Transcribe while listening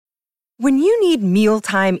When you need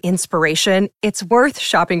mealtime inspiration, it's worth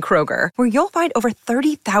shopping Kroger, where you'll find over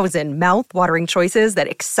 30,000 mouth-watering choices that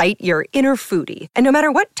excite your inner foodie. And no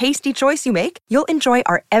matter what tasty choice you make, you'll enjoy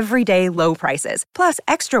our everyday low prices, plus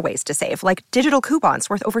extra ways to save, like digital coupons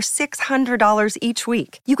worth over $600 each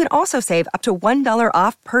week. You can also save up to $1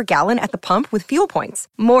 off per gallon at the pump with fuel points.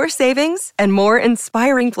 More savings and more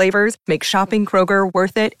inspiring flavors make shopping Kroger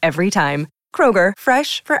worth it every time. Kroger,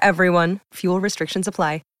 fresh for everyone. Fuel restrictions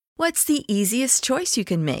apply. What's the easiest choice you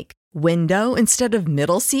can make? Window instead of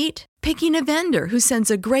middle seat? Picking a vendor who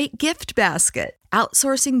sends a great gift basket?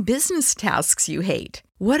 Outsourcing business tasks you hate?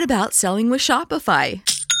 What about selling with Shopify?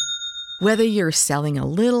 Whether you're selling a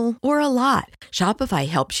little or a lot, Shopify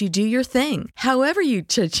helps you do your thing, however you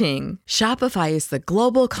cha-ching. Shopify is the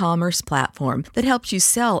global commerce platform that helps you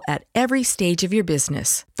sell at every stage of your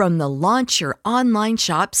business. From the launch your online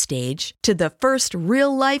shop stage to the first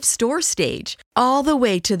real-life store stage, all the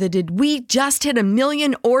way to the did we just hit 1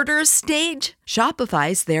 million orders stage.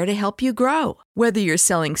 Shopify's there to help you grow. Whether you're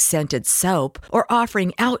selling scented soap or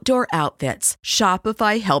offering outdoor outfits,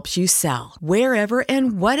 Shopify helps you sell. Wherever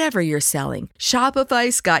and whatever you're selling,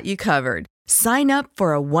 Shopify's got you covered. Sign up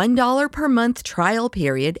for a $1 per month trial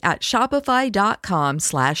period at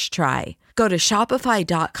shopify.com/try. Go to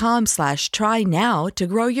shopify.com/try now to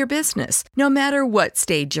grow your business, no matter what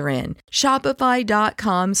stage you're in.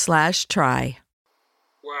 Shopify.com/try.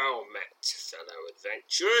 Well met, fellow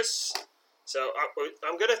adventurers. So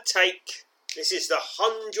I'm going to take... This is the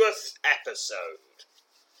 100th episode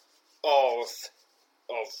of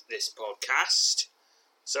this podcast.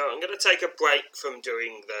 So I'm going to take a break from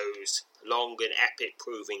doing those long and epic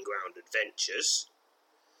proving ground adventures,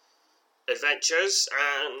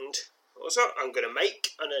 and also I'm going to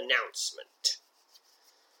make an announcement.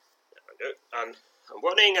 I'm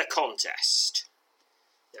running a contest.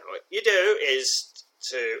 Now what you do is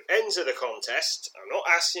to enter the contest. I'm not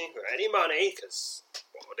asking for any money, because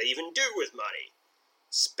what would I even do with money?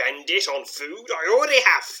 Spend it on food? I already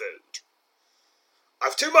have food.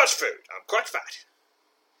 I've too much food. I'm quite fat.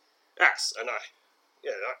 Yes, and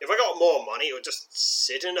if I got more money, it would just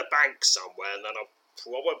sit in a bank somewhere, and then I'll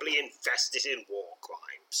probably invest it in war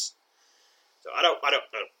crimes. So I don't want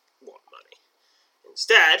money.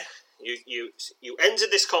 Instead, you enter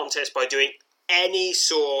this contest by doing any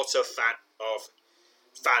sort of fan art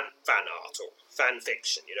or fan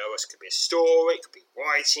fiction. You know, it could be a story, it could be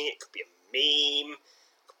writing, it could be a meme, it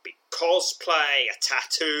could be cosplay, a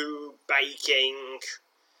tattoo, baking,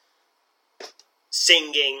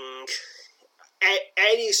 singing,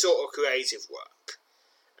 any sort of creative work.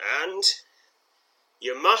 And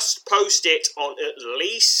you must post it on at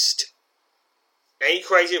least any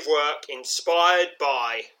creative work inspired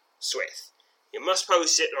by Swith. You must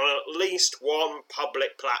post it on at least one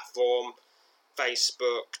public platform: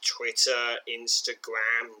 Facebook, Twitter,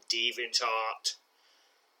 Instagram, DeviantArt,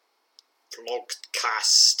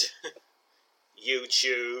 Vlogcast,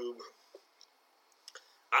 YouTube.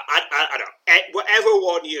 I don't know, whatever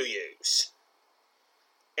one you use.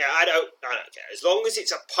 Yeah, I don't care. As long as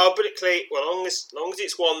it's as long as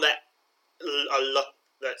it's one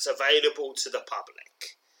that's available to the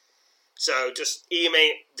public. So just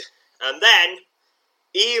email, and then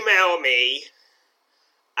email me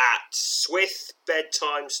at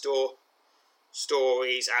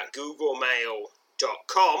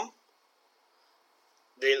swithbedtimestories@googlemail.com.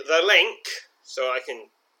 The link, so I can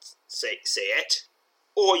see it,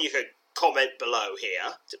 or you could comment below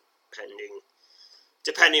here,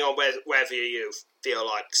 depending on whether you feel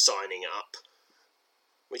like signing up.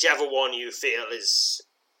 Whichever one you feel is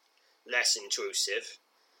less intrusive.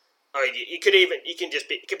 I mean, it could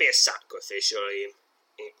be a sacrificial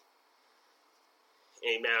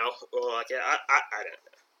email, or like I don't know.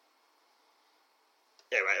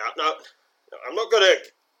 Anyway, no, I'm not gonna.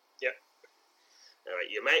 Yeah. Anyway,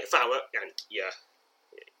 you make a fan work and you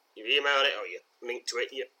email it or you link to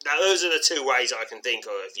it. Now those are the two ways I can think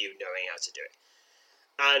of you knowing how to do it.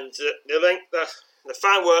 And the link, the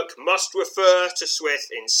fan work must refer to Swith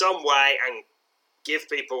in some way and give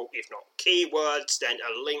people, if not keywords, then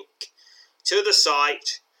a link to the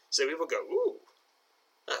site, so people go, ooh,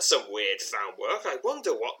 that's some weird fan work. I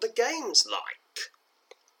wonder what the game's like.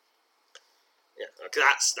 Yeah,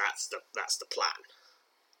 that's the plan.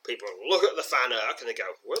 People look at the fan arc and they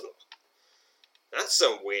go, well, that's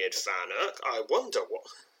some weird fan arc. I wonder what.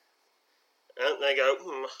 And they go,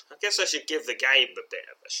 I guess I should give the game a bit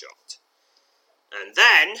of a shot. And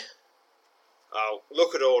then I'll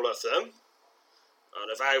look at all of them and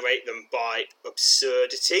evaluate them by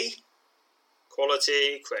absurdity,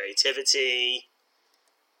 quality, creativity,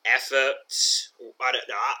 effort. I don't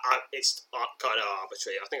know. It's kind of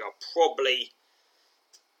arbitrary. I think I'll probably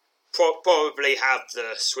have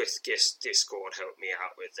the Swift Discord help me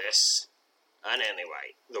out with this. And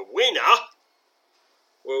anyway, the winner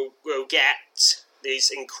will get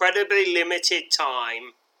these incredibly limited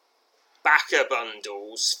time backer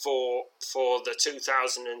bundles for the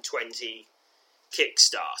 2020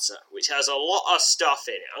 Kickstarter, which has a lot of stuff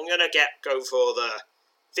in it. I'm going to go for the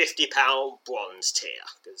 £50 bronze tier,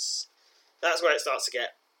 because that's where it starts to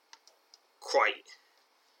get quite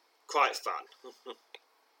fun.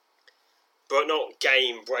 But not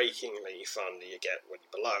game-breakingly fun that you get when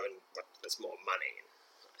you're below, and there's more money.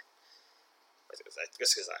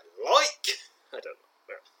 Just because I don't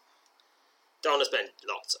know. Don't want to spend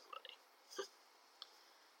lots of money.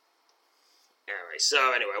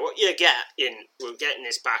 Anyway, what you we'll get in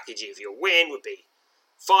this package if you win would be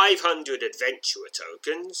 500 adventurer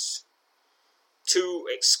tokens, 2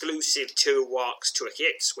 exclusive Toolworks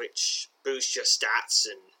trinkets which boost your stats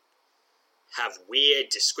and have weird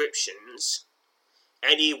descriptions,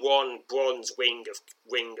 any 1 bronze ring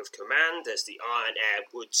of command, there's the iron, air,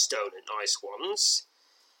 wood, stone and ice ones,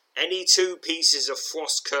 any 2 pieces of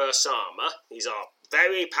frost curse armor. These are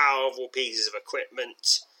very powerful pieces of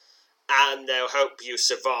equipment, and they'll help you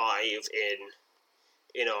survive in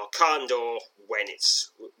Arkandor when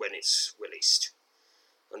it's released.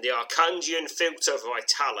 And the Arkandian Filter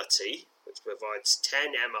Vitality, which provides 10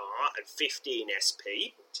 MR and 15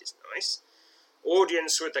 SP, which is nice.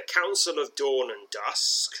 Audience with the Council of Dawn and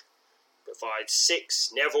Dusk provides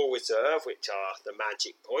 6 Neville Reserve, which are the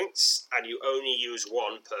magic points, and you only use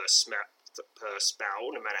 1 per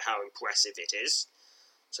spell, no matter how impressive it is.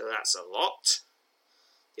 So that's a lot.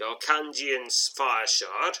 The Arkandian's Fire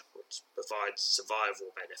Shard, which provides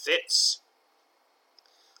survival benefits.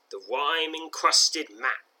 The Rime-encrusted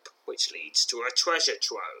Map, which leads to a treasure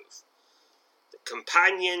trove. The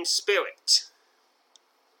Companion Spirit,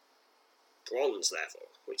 bronze level,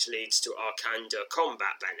 which leads to Arkander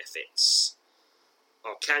combat benefits.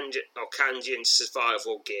 Arkandian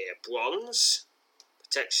survival gear, bronze.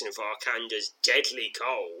 Protection for Arkander's deadly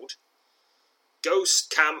cold. Ghost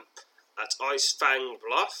camp at Icefang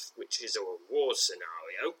Bluff, which is a reward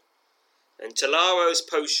scenario. And Talaro's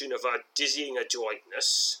potion of dizzying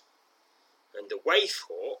adroitness. And the Waif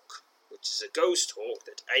Hawk, which is a ghost hawk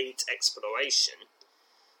that aids exploration.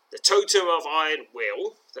 The Totem of Iron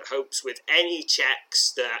Will, that helps with any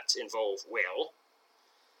checks that involve will,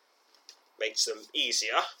 makes them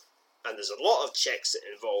easier. And there's a lot of checks that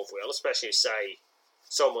involve will, especially if, say,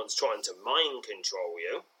 someone's trying to mind control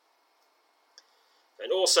you.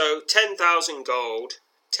 And also 10,000 gold,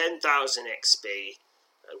 10,000 XP,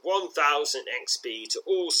 and 1,000 XP to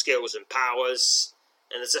all skills and powers.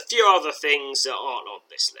 And there's a few other things that aren't on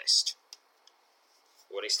this list.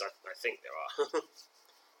 Or at least I think there are.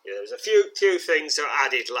 Yeah, there's a few things that are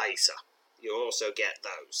added later. You'll also get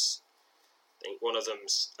those. I think one of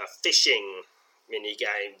them's a fishing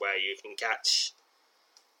mini-game where you can catch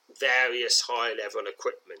various high-level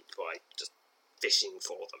equipment by just fishing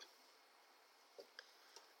for them.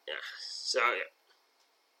 Yeah, so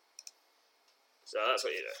that's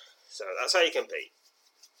what you do. So that's how you compete.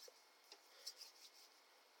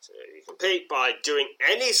 So you compete by doing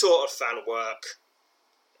any sort of fan work.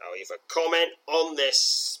 I'll either comment on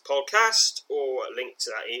this podcast or link to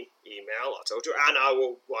that email I told you, and I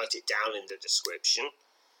will write it down in the description.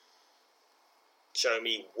 Show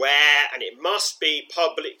me where, and it must be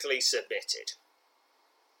publicly submitted.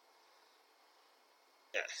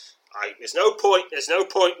 Yeah. There's no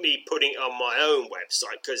point me putting it on my own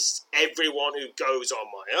website, because everyone who goes on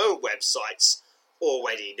my own websites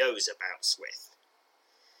already knows about Swift.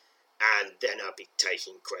 And then I'll be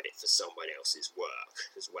taking credit for someone else's work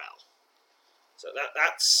as well. So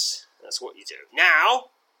that's what you do. Now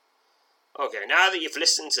that you've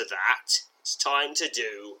listened to that, it's time to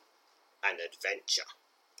do an adventure.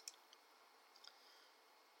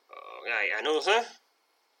 Okay, and also,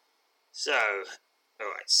 so,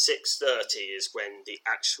 alright, 6:30 is when the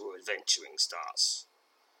actual adventuring starts.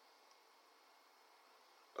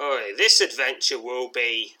 Alright, this adventure will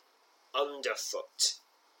be Underfoot.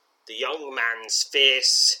 The young man's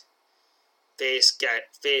fierce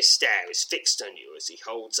stare is fixed on you as he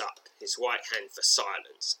holds up his right hand for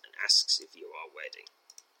silence and asks if you are ready.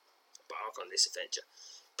 Embark on this adventure.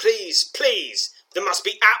 Please, there must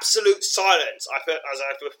be absolute silence as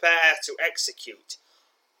I prepare to execute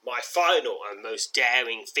my final and most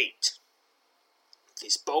daring feat.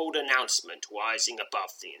 This bold announcement rising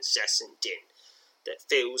above the incessant din that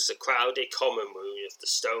fills the crowded common room of the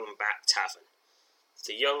Stoneback Tavern.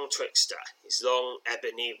 the young trickster, his long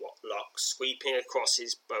ebony locks sweeping across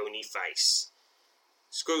his bony face,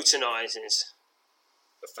 scrutinises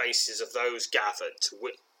the faces of those gathered to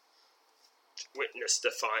witness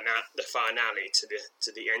the finale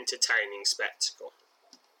to the entertaining spectacle.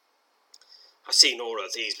 "I've seen all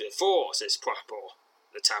of these before," says Propor,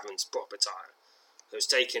 the tavern's proprietor, who's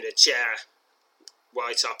taken a chair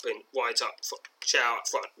chair up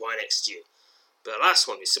front, right next to you. "But the last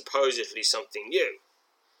one is supposedly something new.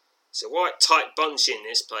 It's a right tight bunch in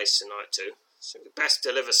this place tonight too, so we best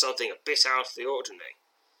deliver something a bit out of the ordinary."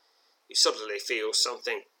 You suddenly feel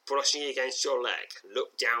something brushing against your leg and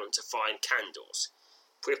look down to find candles.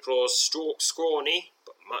 Pripor's scrawny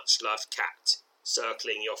but much-loved cat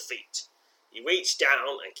circling your feet. You reach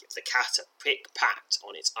down and give the cat a quick pat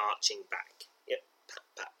on its arching back. Yep, pat,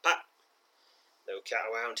 pat, pat. No cat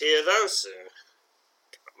around here though, so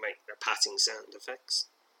can't make the patting sound effects.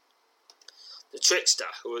 The trickster,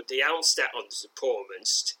 who at the outset of the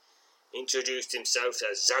performance introduced himself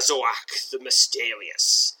as Zazoak the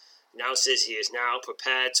Mysterious, now says he is now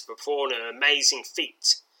prepared to perform an amazing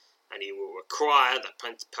feat, and he will require the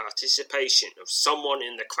participation of someone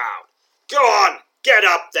in the crowd. "Go on, get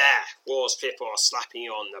up there!" roars Pripor, slapping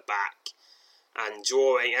you on the back and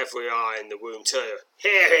drawing every eye in the room too.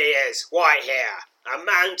 "Here he is, right here, a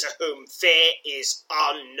man to whom fear is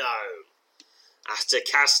unknown." After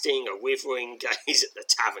casting a withering gaze at the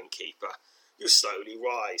tavern keeper, you slowly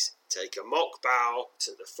rise, take a mock bow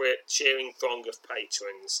to the cheering throng of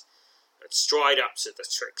patrons, and stride up to the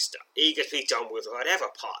trickster, eager to be done with whatever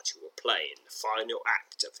part you will play in the final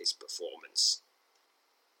act of his performance.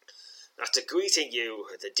 After greeting you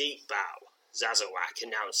with a deep bow, Zazoak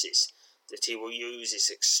announces that he will use his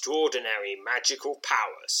extraordinary magical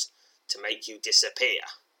powers to make you disappear.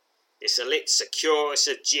 This elicits a chorus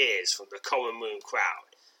of jeers from the common room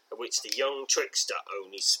crowd, at which the young trickster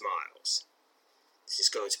only smiles. "This is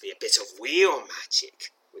going to be a bit of real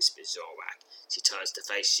magic," whispers Zorak as he turns to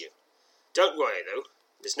face you. "Don't worry though,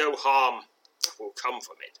 there's no harm that will come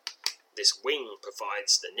from it. This wing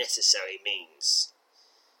provides the necessary means."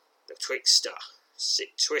 The trickster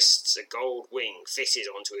twists a gold wing fitted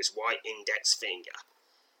onto his white index finger.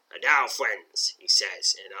 "And now, friends," he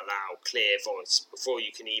says in a loud, clear voice, before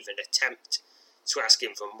you can even attempt to ask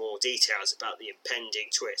him for more details about the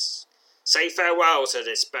impending twist, "say farewell to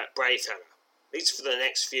this brave fellow, at least for the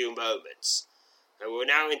next few moments, and we'll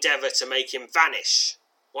now endeavour to make him vanish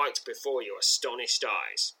right before your astonished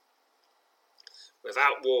eyes."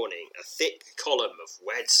 Without warning, a thick column of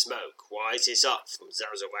red smoke rises up from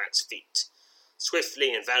Zazawak's feet,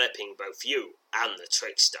 swiftly enveloping both you and the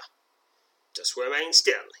trickster. "Just remain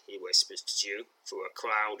still," he whispers to you through a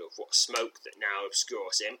cloud of smoke that now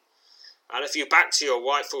obscures him. "I'll have you back to your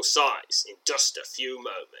rightful size in just a few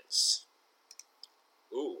moments."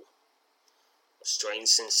 Ooh. A strange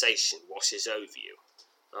sensation washes over you,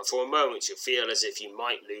 and for a moment you feel as if you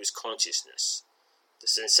might lose consciousness. The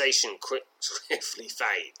sensation swiftly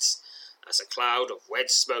fades as a cloud of red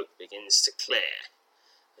smoke begins to clear,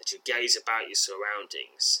 and you gaze about your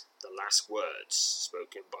surroundings. The last words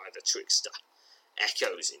spoken by the trickster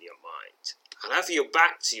echoes in your mind. "I'll have you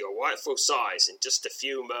back to your rightful size in just a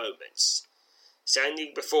few moments."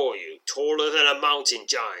 Standing before you, taller than a mountain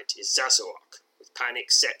giant, is Zazoak, with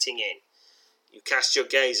panic setting in. You cast your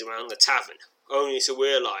gaze around the tavern, only to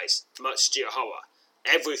realise, much to your horror,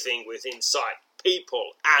 everything within sight,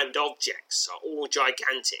 people and objects, are all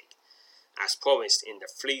gigantic, as promised in the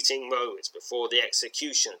fleeting moments before the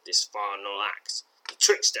execution of this final act. The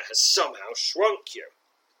trickster has somehow shrunk you.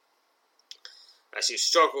 As you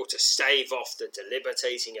struggle to stave off the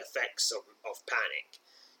debilitating effects of panic,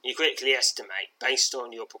 you quickly estimate, based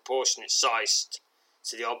on your proportionate size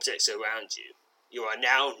to the objects around you, you are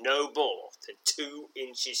now no more than 2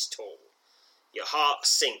 inches tall. Your heart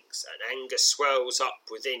sinks and anger swells up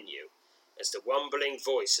within you as the rumbling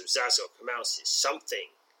voice of Zazoak announces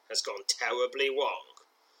something has gone terribly wrong.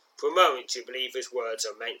 For a moment you believe his words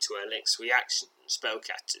are meant to elicit reaction from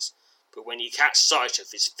spellcasters, but when you catch sight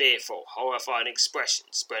of his fearful, horrified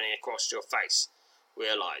expression spreading across your face,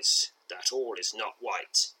 realise that all is not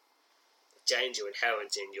right. The danger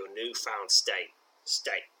inherent in your newfound state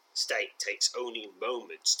takes only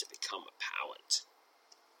moments to become apparent.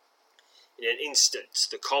 In an instant,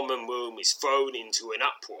 the common room is thrown into an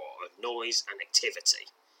uproar of noise and activity.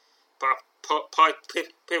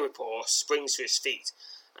 Piripor springs to his feet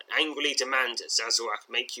and angrily demands that Zazoak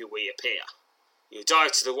make you reappear. You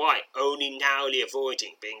dive to the right, only narrowly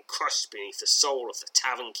avoiding being crushed beneath the sole of the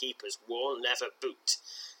tavern keeper's worn leather boot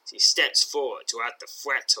as he steps forward to add the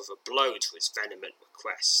threat of a blow to his vehement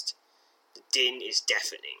request. The din is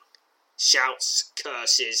deafening. Shouts,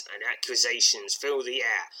 curses, and accusations fill the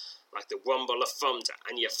air like the rumble of thunder,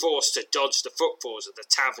 and you're forced to dodge the footfalls of the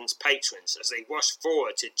tavern's patrons as they rush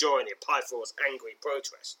forward to join in Pytho's angry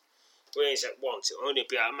protest. Realize at once it'll only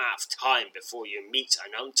be a matter of time before you meet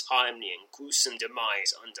an untimely and gruesome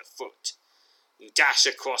demise underfoot. You dash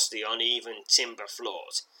across the uneven timber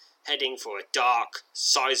floors, heading for a dark,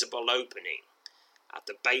 sizable opening at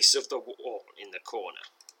the base of the wall in the corner.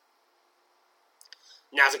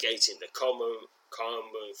 Navigating the common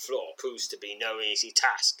floor proves to be no easy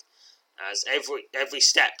task, as every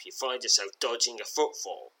step you find yourself dodging a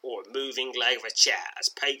footfall or a moving leg of a chair as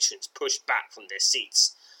patrons push back from their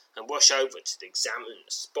seats and rush over to examine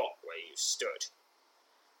the spot where you stood.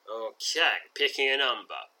 Okay, picking a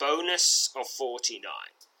number. Bonus of 49.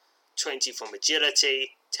 20 from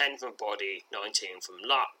agility, 10 from body, 19 from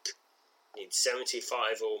luck. Need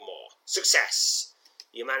 75 or more. Success!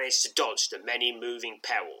 You manage to dodge the many moving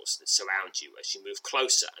perils that surround you as you move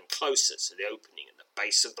closer and closer to the opening at the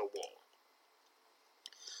base of the wall.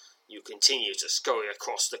 You continue to scurry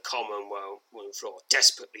across the common room floor,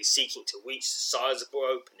 desperately seeking to reach the sizable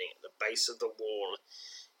opening at the base of the wall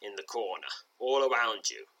in the corner. All around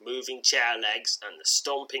you, moving chair legs and the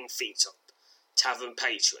stomping feet of tavern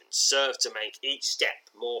patrons serve to make each step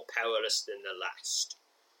more perilous than the last.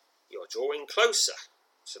 You're drawing closer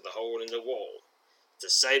to the hole in the wall. The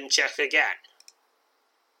same check again.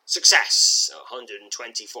 Success!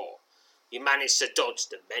 124. You manage to dodge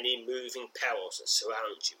the many moving perils that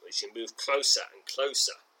surround you as you move closer and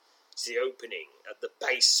closer to the opening at the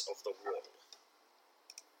base of the wall.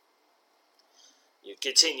 You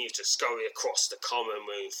continue to scurry across the common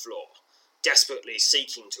room floor, desperately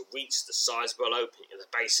seeking to reach the sizable opening at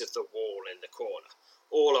the base of the wall in the corner.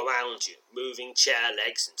 All around you, moving chair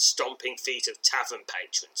legs and stomping feet of tavern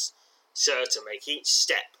patrons serve to make each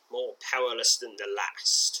step more perilous than the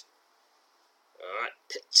last. Alright,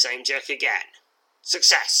 same check again.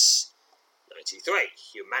 Success! 93.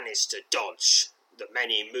 You manage to dodge the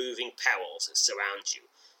many moving perils that surround you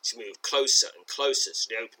to move closer and closer to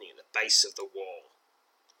the opening at the base of the wall.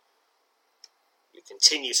 You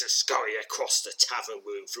continue to scurry across the tavern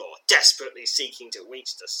room floor, desperately seeking to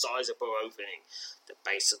reach the sizable opening at the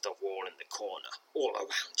base of the wall in the corner. All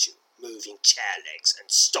around you, moving chair legs and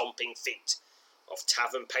stomping feet of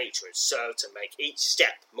tavern patrons serve to make each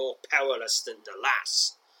step more perilous than the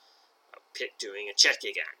last. Doing a check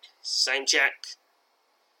again. Same check.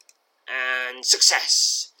 And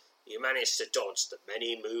success! You manage to dodge the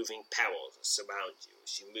many moving perils that surround you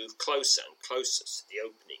as you move closer and closer to the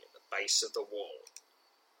opening at the base of the wall.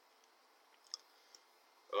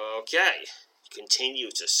 Okay, you continue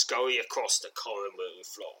to scurry across the common room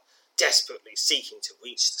floor, desperately seeking to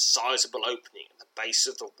reach the sizable opening at the base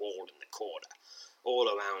of the wall in the corner. All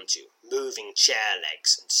around you, moving chair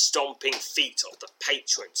legs and stomping feet of the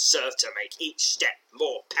patrons serve to make each step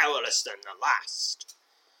more perilous than the last.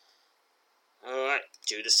 Alright,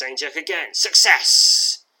 do the same check again.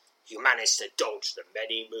 Success! You manage to dodge the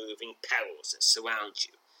many moving perils that surround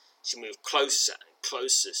you as you move closer and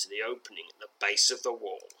closer to the opening at the base of the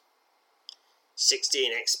wall.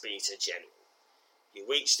 16 XP to General. You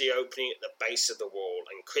reach the opening at the base of the wall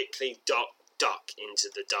and quickly duck into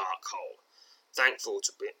the dark hole, thankful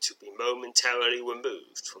to be momentarily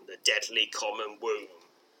removed from the deadly common room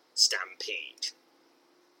stampede.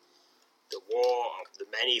 The roar of the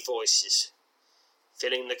many voices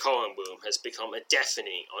filling the common room has become a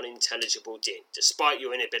deafening, unintelligible din, despite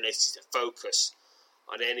your inability to focus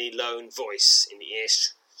on any lone voice in the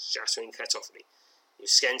ear-shattering cacophony. You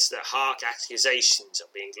sense that harsh accusations are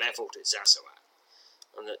being levelled at Zazorak,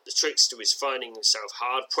 and that the trickster is finding himself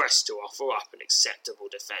hard-pressed to offer up an acceptable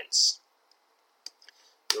defence.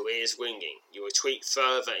 Your ears ringing, you retreat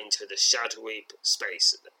further into the shadowy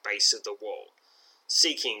space at the base of the wall,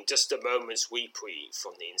 seeking just a moment's reprieve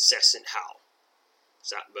from the incessant howl. At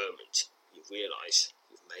that moment, you realise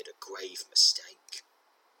you've made a grave mistake.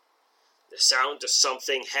 The sound of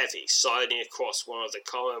something heavy sliding across one of the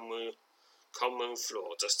common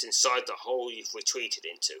floor just inside the hole you've retreated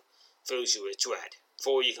into fills you with dread.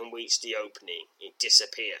 Before you can reach the opening, it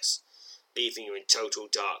disappears, leaving you in total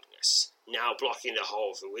darkness. Now blocking the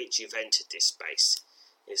hole through which you've entered this space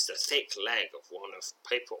is the thick leg of one of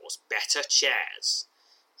Pytho's better chairs.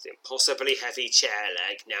 The impossibly heavy chair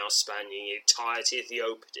leg now spanning the entirety of the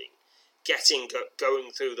opening. Going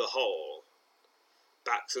through the hole,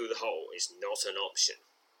 back through the hole, is not an option.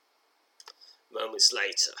 Moments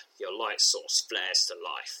later, your light source flares to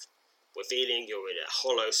life, revealing you're in a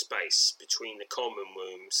hollow space between the common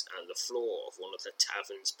rooms and the floor of one of the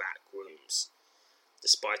tavern's back rooms.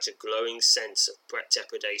 Despite a glowing sense of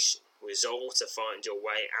trepidation, resolve to find your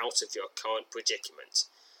way out of your current predicament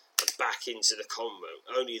and back into the common room.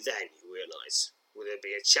 Only then you realise will there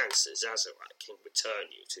be a chance that Zazarak can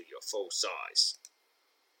return you to your full size.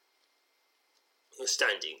 You're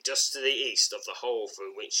standing just to the east of the hole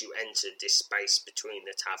through which you entered this space between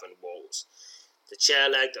the tavern walls. The chair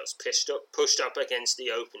leg that was pushed up against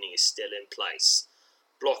the opening is still in place,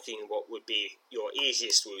 blocking what would be your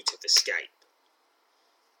easiest route of escape.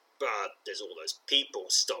 But there's all those people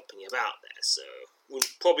stomping about there, so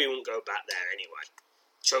probably wouldn't go back there anyway.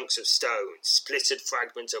 Chunks of stone, splittered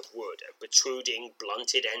fragments of wood, and protruding,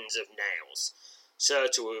 blunted ends of nails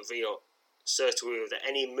serve to reveal that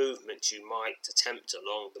any movement you might attempt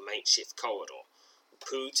along the makeshift corridor will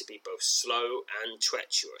prove to be both slow and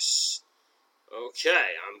treacherous.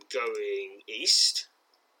 Okay, I'm going east.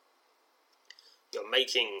 You're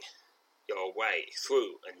making your way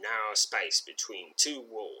through a narrow space between two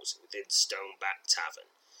walls within Stoneback Tavern.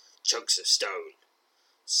 Chunks of stone,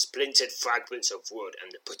 splintered fragments of wood,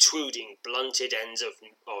 and the protruding, blunted ends of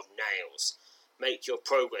nails make your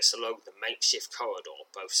progress along the makeshift corridor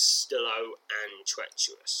both slow and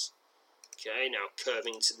treacherous. Okay, now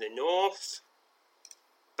curving to the north,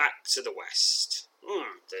 back to the west.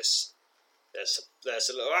 There's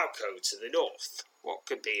a little alcove to the north. What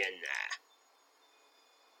could be in there?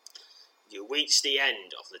 You reach the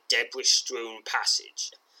end of the debris-strewn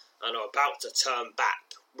passage and are about to turn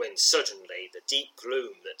back when suddenly the deep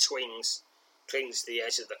gloom that clings to the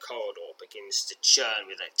edge of the corridor begins to churn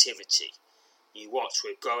with activity. You watch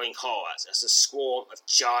with growing horror as a swarm of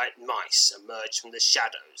giant mice emerge from the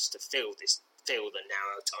shadows to fill the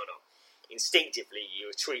narrow tunnel. Instinctively, you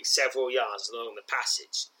retreat several yards along the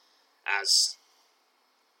passage as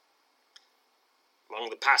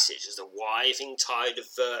the writhing tide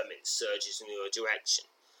of vermin surges in your direction.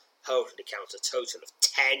 Holding to count a total of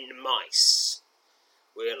 10 mice.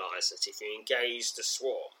 Realise that if you engage the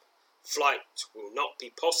swarm, flight will not be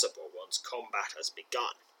possible once combat has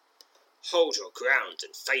begun. Hold your ground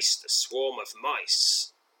and face the swarm of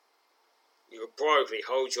mice. You will probably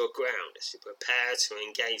hold your ground as you prepare to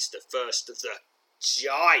engage the first of the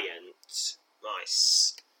giant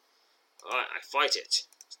mice. Alright, I fight it.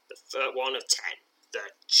 The third one of 10.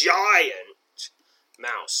 The giant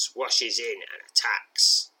mouse rushes in and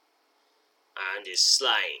attacks, and is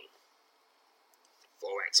slain. 4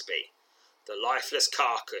 XP. The lifeless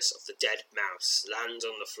carcass of the dead mouse lands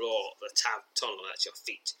on the floor of the tunnel at your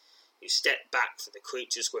feet. You step back for the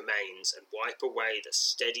creature's remains and wipe away the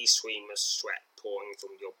steady stream of sweat pouring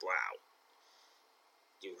from your brow.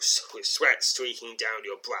 With sweat streaking down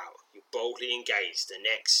your brow, you boldly engage the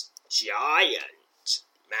next giant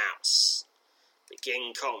mouse.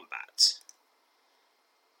 Begin combat.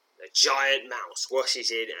 The giant mouse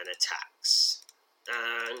rushes in and attacks,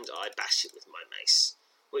 and I bash it with my mace,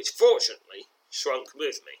 which fortunately shrunk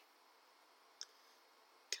with me.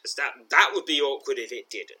 Because that would be awkward if it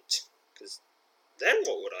didn't. Because then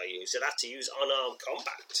what would I use? I'd have to use unarmed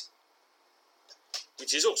combat,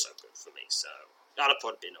 which is also good for me, so that'd have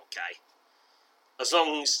probably been okay. As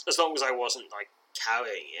long as I wasn't, like,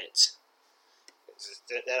 carrying it,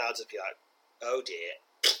 then I'd just be like, oh dear.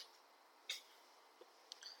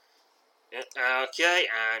 Yeah, okay,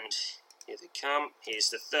 and here they come. Here's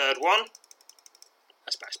the third one.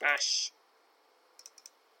 Bash, bash.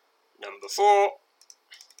 Number 4.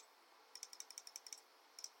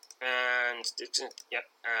 And,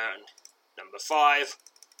 and number 5.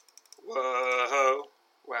 Whoa,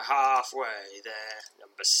 we're halfway there.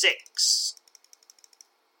 Number 6.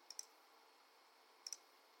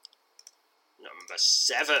 Number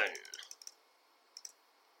 7.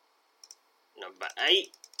 Number 8.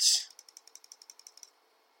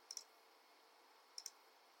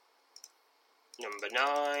 Number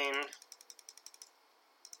 9.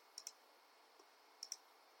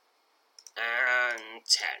 And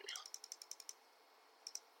 10.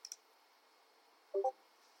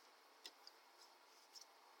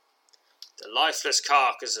 The lifeless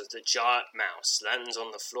carcass of the giant mouse lands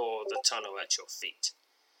on the floor of the tunnel at your feet.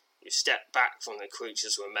 You step back from the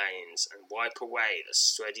creature's remains and wipe away the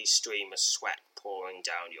steady stream of sweat pouring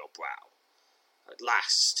down your brow. At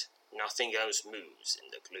last, nothing else moves in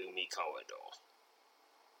the gloomy corridor.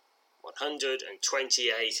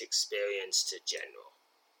 128 experience to general.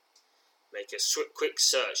 Make a quick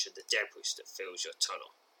search of the debris that fills your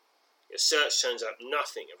tunnel. Your search turns up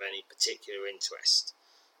nothing of any particular interest.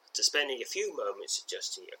 After spending a few moments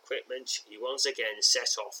adjusting your equipment, you once again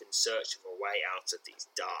set off in search of a way out of these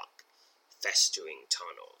dark, festering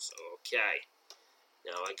tunnels. Okay,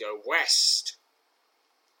 now I go west.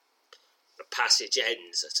 The passage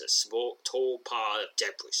ends at a tall pile of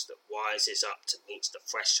debris that rises up to meet the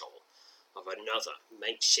threshold of another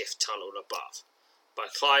makeshift tunnel above. By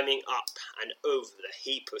climbing up and over the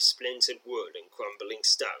heap of splintered wood and crumbling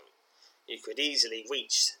stone, you could easily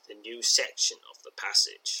reach the new section of the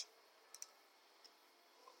passage.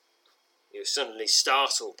 You were suddenly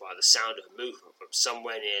startled by the sound of movement from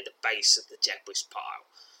somewhere near the base of the debris pile.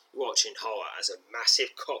 You watch in horror as a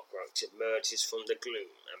massive cockroach emerges from the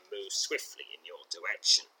gloom and moves swiftly in your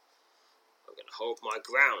direction. I'm going to hold my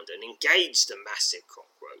ground and engage the massive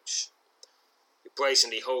cockroach. You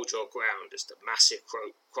brazenly hold your ground as the massive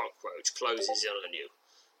cockroach closes in on you,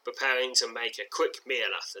 preparing to make a quick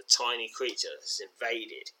meal at the tiny creature that has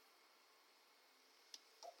invaded.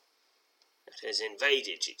 It has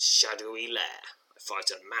invaded its shadowy lair. I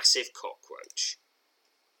fight a massive cockroach.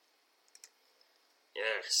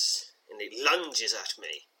 Yes, and it lunges at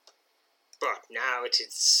me. But now it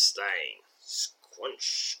is slain.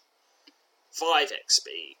 Squunch. 5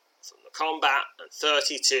 XP from the combat and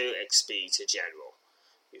 32 XP to general.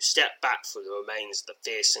 You step back from the remains of the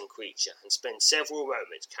fearsome creature and spend several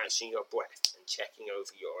moments catching your breath and checking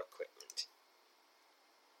over your equipment.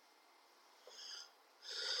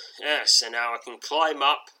 Yes, and now I can climb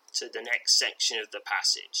up to the next section of the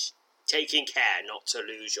passage, taking care not to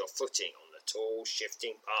lose your footing on the tall,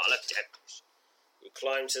 shifting pile of debris. You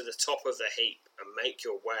climb to the top of the heap and make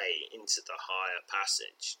your way into the higher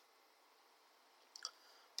passage.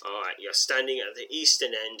 Alright, you're standing at the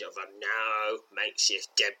eastern end of a narrow,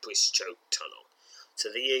 makeshift debris-choked tunnel. To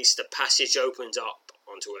the east, the passage opens up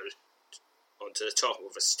onto the top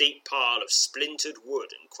of a steep pile of splintered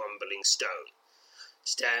wood and crumbling stone.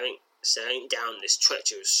 Staring down this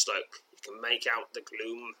treacherous slope, you can make out the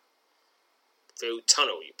gloom-filled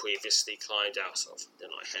tunnel you previously climbed out of. Then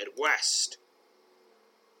I head west.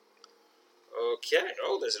 Okay,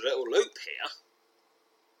 there's a little loop here.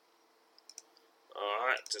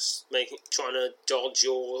 Alright, just trying to dodge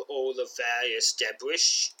all the various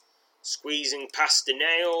debris, squeezing past the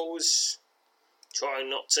nails, trying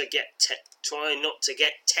not to get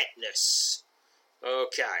tetanus.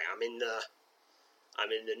 Okay, I'm in the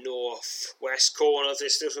northwest corner of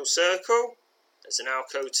this little circle. There's an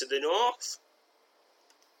alcove to the north.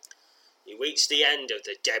 You reach the end of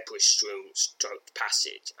the debris-strewn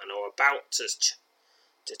passage and are about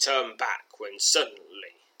to turn back when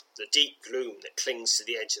suddenly the deep gloom that clings to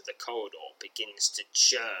the edge of the corridor begins to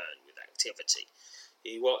churn with activity.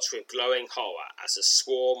 You watch with glowing horror as a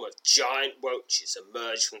swarm of giant roaches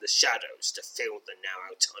emerge from the shadows to fill the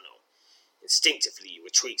narrow tunnel. Instinctively, you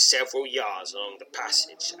retreat several yards along the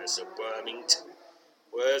passage as a whirling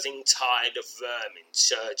tide of vermin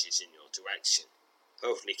surges in your direction.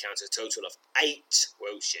 Hopefully count a total of 8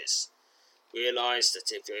 roaches. Realise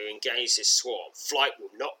that if you engage this swarm, flight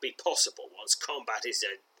will not be possible once combat has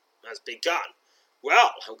begun.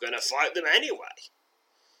 Well, I'm going to fight them anyway.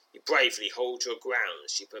 You bravely hold your ground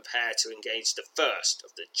as you prepare to engage the first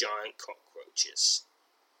of the giant cockroaches.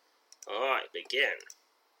 Alright, begin.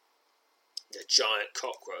 The giant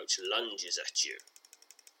cockroach lunges at you,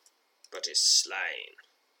 but is slain.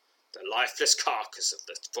 The lifeless carcass of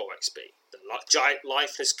the 4 XP, giant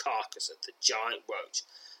lifeless carcass of the giant roach,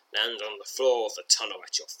 lands on the floor of the tunnel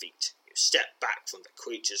at your feet. You step back from the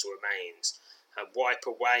creature's remains and wipe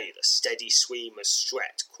away the steady stream of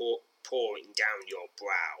sweat pouring down your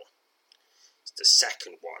brow. It's the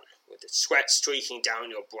second one. With the sweat streaking down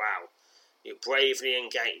your brow, you bravely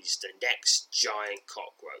engage the next giant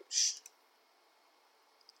cockroach.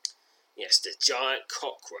 Yes, the giant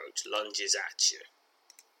cockroach lunges at you.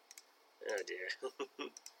 Oh dear.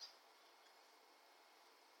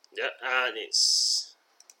 Yeah, and it's...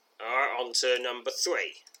 Alright, on to number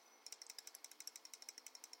 3.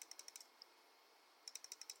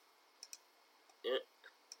 Yeah.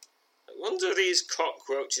 I wonder if these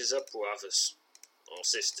cockroaches are brothers or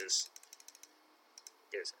sisters.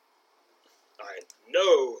 Yes. I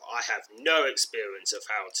have no experience of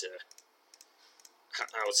how to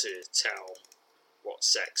tell what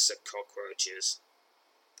sex a cockroach is.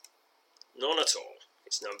 None at all.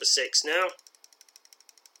 It's number 6 now.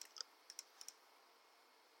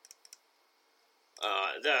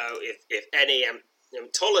 Though, if any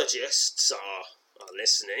entomologists are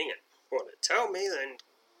listening and want to tell me, then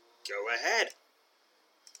go ahead.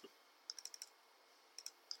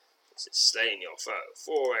 This is slaying your foe.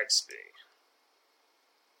 4 XP.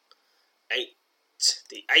 8.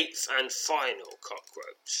 The 8th and final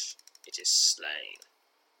cockroach. It is slain.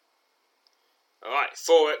 Alright,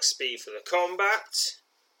 4 XP for the combat.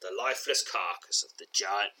 The lifeless carcass of the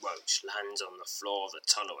giant roach lands on the floor of the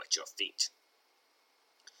tunnel at your feet.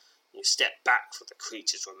 You step back from the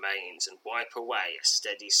creature's remains and wipe away a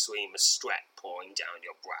steady stream of sweat pouring down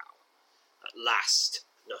your brow. At last,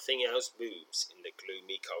 Nothing else moves in the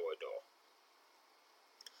gloomy corridor.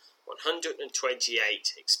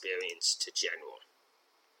 128 experience to general.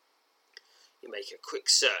 You make a quick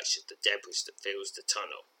search of the debris that fills the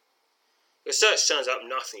tunnel. Your search turns up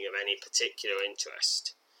nothing of any particular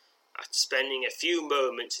interest. After spending a few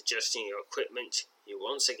moments adjusting your equipment, you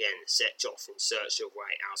once again set off in search of a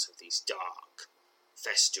way out of these dark,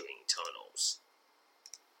 festering tunnels.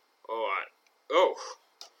 Alright. Oh!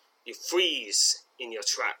 You freeze in your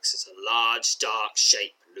tracks as a large, dark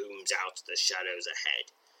shape looms out of the shadows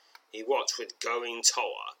ahead. You watch with growing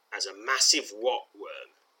horror as a massive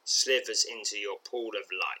rotworm slithers into your pool of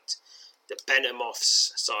light. The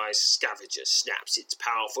behemoth-sized scavenger snaps its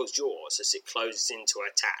powerful jaws as it closes into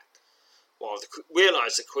attack, while you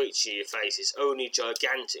realise the creature you face is only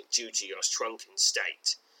gigantic due to your shrunken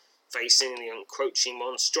state. Facing the encroaching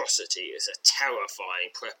monstrosity is a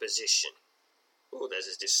terrifying proposition. Oh, there's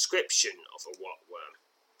a description of a rotworm.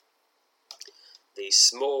 These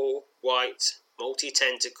small, white,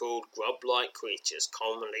 multi-tentacled, grub-like creatures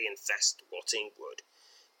commonly infest rotting wood,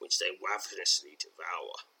 which they ravenously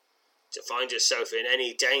devour. To find yourself in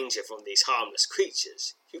any danger from these harmless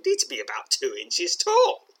creatures, you need to be about 2 inches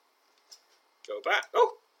tall. Go back.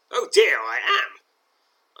 Oh dear, I am.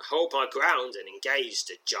 I hold my ground and engage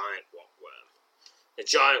the giant rotworm. The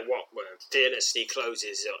giant rotworm fearlessly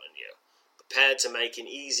closes on you, prepared to make an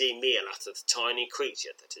easy meal out of the tiny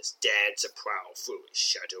creature that has dared to prowl through its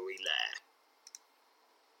shadowy lair.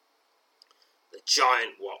 The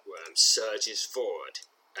giant rotworm surges forward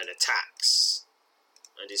and attacks,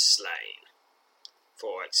 and is slain.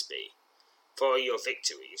 4 XP. For your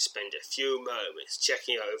victory, you spend a few moments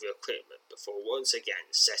checking over your equipment before once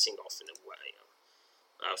again setting off in a way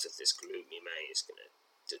out of this gloomy maze. Going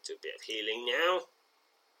to do a bit of healing now.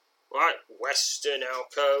 Right, western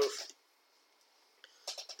alcove.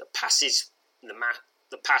 The passage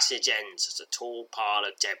ends at a tall pile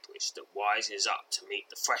of debris that rises up to meet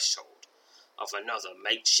the threshold of another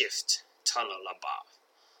makeshift tunnel above.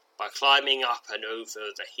 By climbing up and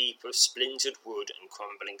over the heap of splintered wood and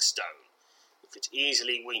crumbling stone, you could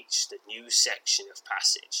easily reach the new section of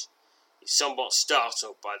passage. You're somewhat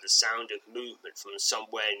startled by the sound of movement from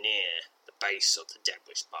somewhere near the base of the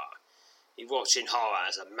debris bar. You watch in horror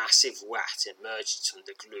as a massive rat emerges from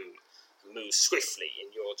the gloom and moves swiftly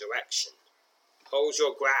in your direction. Hold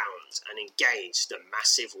your ground and engage the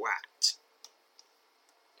massive rat.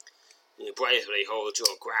 You bravely hold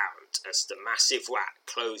your ground as the massive rat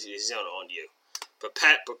closes in on you,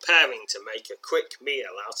 preparing to make a quick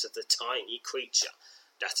meal out of the tiny creature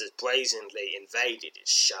that has brazenly invaded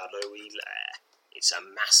its shadowy lair. It's a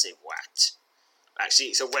massive rat. Actually,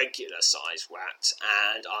 it's a regular-sized rat,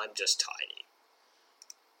 and I'm just tiny.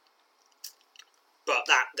 But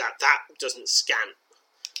that doesn't scan.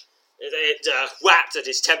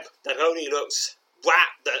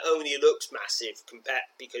 Rat that only looks massive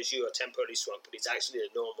because you are temporarily shrunk, but it's actually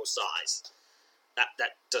a normal size. That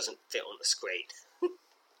doesn't fit on the screen.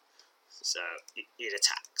 So it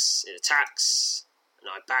attacks, and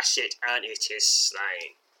I bash it, and it is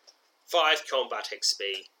slain. 5 combat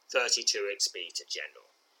XP, 32 XP to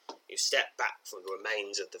general. You step back from the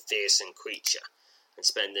remains of the fearsome creature and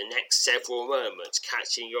spend the next several moments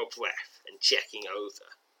catching your breath and checking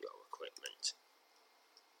over your equipment.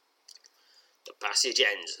 The passage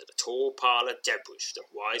ends at a tall pile of debris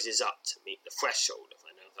that rises up to meet the threshold of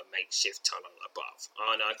another makeshift tunnel above.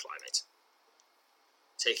 And I climb it.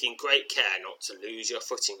 Taking great care not to lose your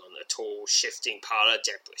footing on the tall, shifting pile of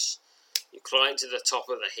debris, you climb to the top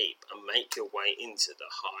of the heap and make your way into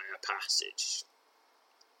the higher passage.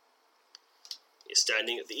 You're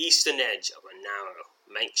standing at the eastern edge of a narrow,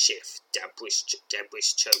 makeshift,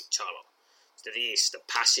 debris-choked tunnel. To the east, the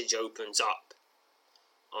passage opens up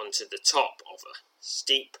onto the top of a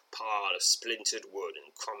steep pile of splintered wood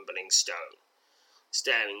and crumbling stone.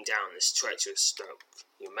 Staring down this treacherous slope,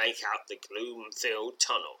 you make out the gloom-filled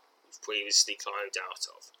tunnel you've previously climbed out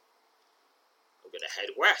of. I'm going to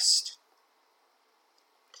head west.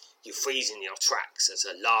 You freeze in your tracks as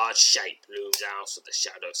a large shape looms out of the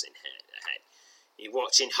shadows ahead. You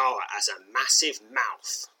watch in horror as a massive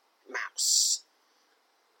mouse.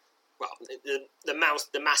 Well,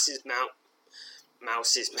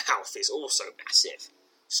 mouse's mouth is also massive.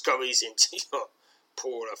 Scurries into your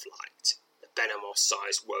pool of light. The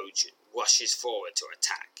behemoth-sized rodent rushes forward to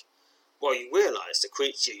attack. While you realise the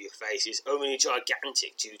creature you face is only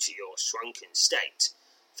gigantic due to your shrunken state,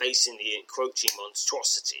 facing the encroaching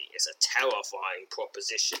monstrosity is a terrifying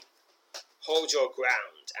proposition. Hold your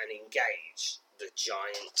ground and engage the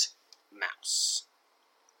giant mouse.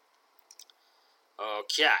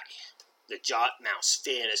 Okay, the giant mouse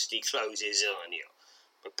fearlessly closes in on you,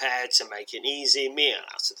 prepared to make an easy meal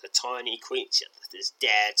out of the tiny creature that has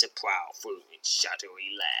dared to prowl through its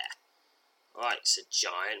shadowy lair. Right, it's a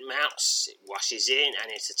giant mouse. It rushes in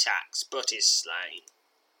and it attacks, but is slain.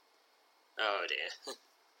 Oh dear.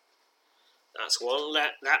 That's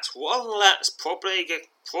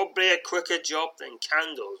probably a quicker job than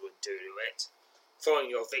candles would do to it. Following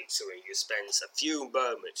your victory, you spend a few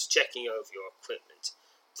moments checking over your equipment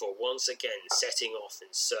before once again setting off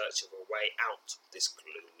in search of a way out of this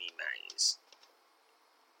gloomy maze.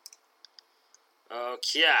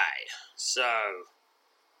 Okay, so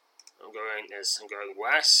I'm going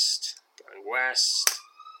west.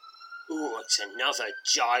 Ooh, it's another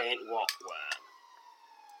giant rockworm.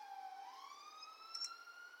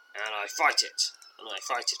 And I fight it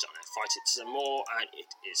some more, and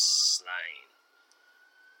it is slain.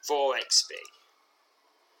 4 XP.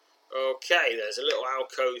 Okay, there's a little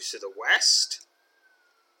alcove to the west.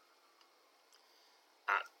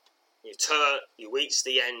 You reach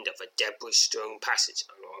the end of a debris-strewn passage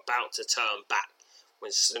and are about to turn back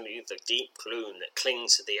when suddenly the deep gloom that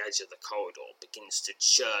clings to the edge of the corridor begins to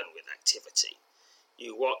churn with activity.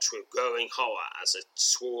 You watch with growing horror as a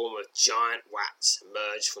swarm of giant rats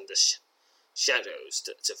emerge from the shadows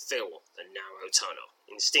to fill the narrow tunnel.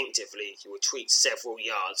 Instinctively, you retreat several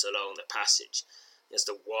yards along the passage as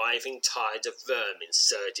the writhing tide of vermin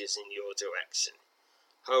surges in your direction.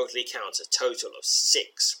 Hurriedly count a total of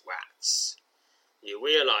 6 rats. You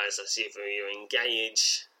realise that if you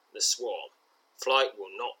engage the swarm, flight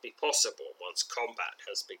will not be possible once combat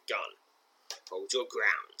has begun. Hold your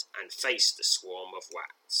ground and face the swarm of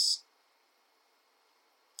rats.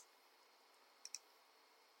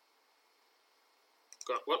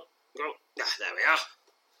 There we are.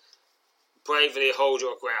 Bravely hold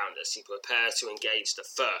your ground as you prepare to engage the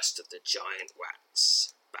first of the giant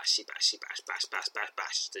rats. Bashy, bashy, bash, bash, bash, bash,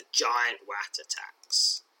 bash. The giant rat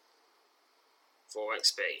attacks. 4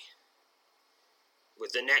 XP.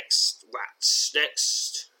 With the next rats,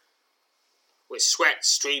 with sweat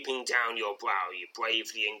streaming down your brow, you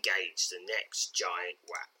bravely engage the next giant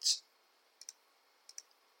rat.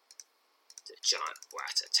 The giant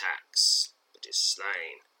rat attacks, but is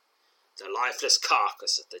slain. The lifeless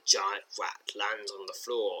carcass of the giant rat lands on the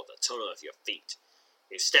floor of the tunnel of your feet.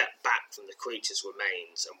 You step back from the creature's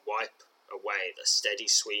remains and wipe away the steady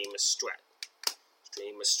stream of sweat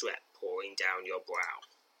pouring down your brow.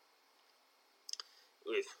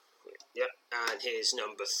 And here's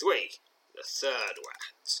number 3, the third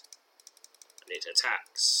rat. And it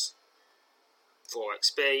attacks. 4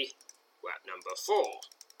 XP, rat number 4.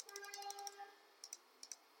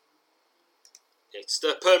 It's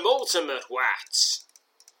the penultimate rat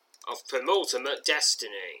of penultimate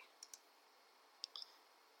destiny.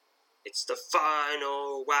 It's the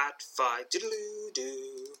final rat fight.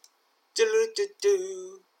 Do-do-do-do.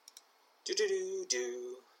 Do-do-do-do.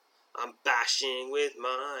 Do-do-do-do. I'm bashing with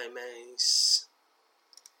my mace.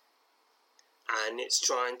 And it's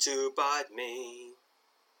trying to bite me.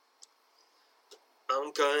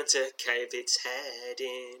 I'm going to cave its head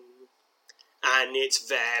in. And it's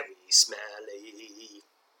very smelly.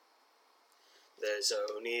 There's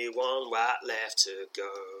only 1 rat left to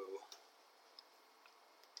go.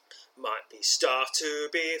 Might be stuff to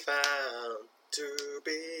be found.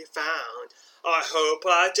 I hope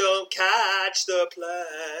I don't catch the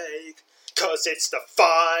plague, 'cause it's the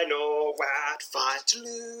final rat fight.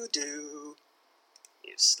 Do-do.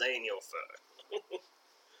 You've slain your foe.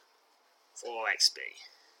 4 XP.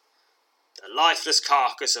 The lifeless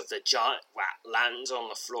carcass of the giant rat lands on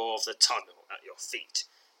the floor of the tunnel at your feet.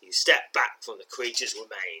 You step back from the creature's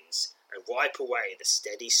remains and wipe away the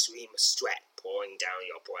steady stream of sweat pouring down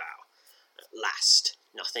your brow. At last,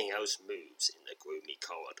 nothing else moves in the gloomy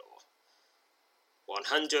corridor.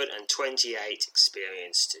 128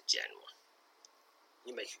 experience to general.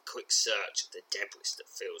 You make a quick search of the debris that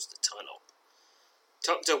fills the tunnel.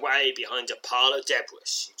 Tucked away behind a pile of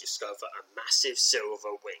debris, you discover a massive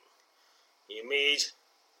silver wing. You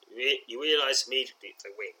realise immediately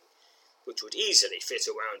the wing, which would easily fit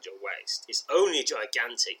around your waist, is only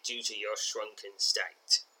gigantic due to your shrunken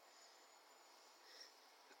state.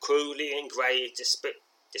 A crudely engraved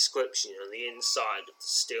description on the inside of the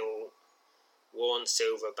still worn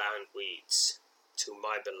silver band reads, "To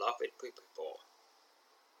my beloved Pripplepore."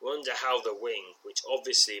 Wonder how the wing, which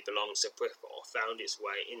obviously belongs to Pripplepore, found its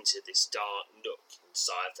way into this dark nook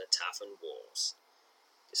inside the tavern walls.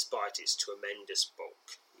 Despite its tremendous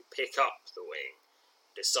bulk, you pick up the wing,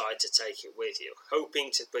 decide to take it with you, hoping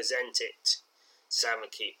to present it Tavern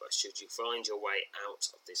Keeper should you find your way out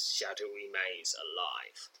of this shadowy maze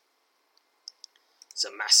alive. It's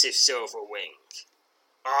a massive silver wing.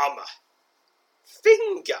 Armour.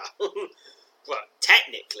 finger. Well,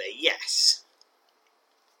 technically, yes.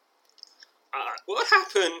 What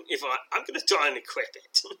happened if I'm going to try and equip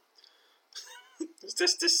it?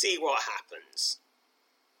 Just to see what happens.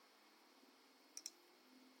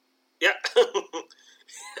 Yeah.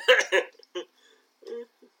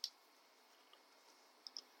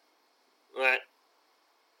 Right.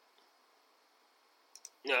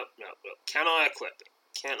 No. Can I equip it?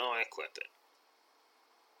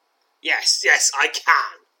 Yes, I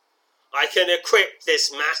can. I can equip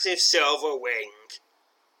this massive silver wing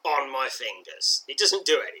on my fingers. It doesn't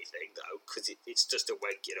do anything, though, because it's just a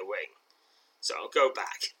regular wing. So I'll go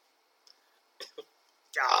back.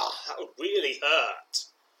 That would really hurt.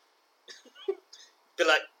 Be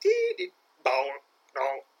like, no.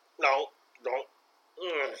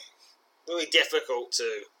 Really difficult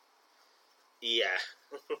to, yeah.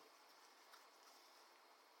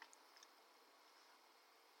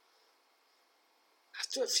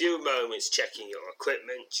 After a few moments checking your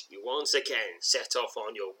equipment, you once again set off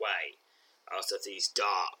on your way out of these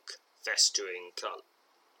dark, festering tunnels.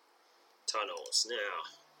 Now,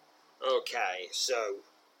 okay, so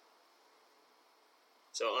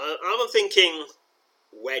I'm thinking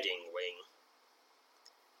wedding wing.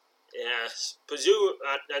 Yes,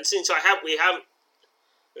 and since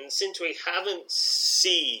we haven't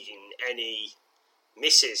seen any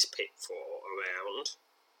Mrs. Pitfall around,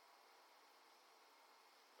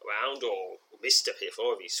 or Mr.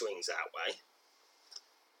 Pitfall if he swings that way,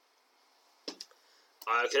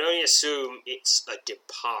 I can only assume it's a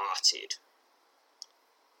departed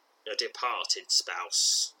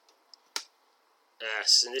spouse.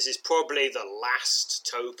 Yes, and this is probably the last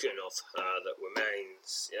token of her that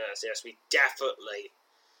remains. Yes, we definitely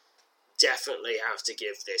have to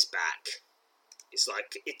give this back. It's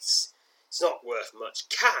like, it's not worth much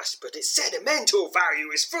cash, but its sentimental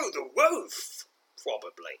value is through the roof,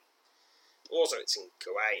 probably. Also, it's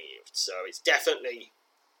engraved, so it's definitely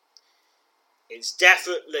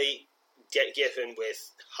given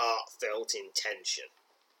with heartfelt intention.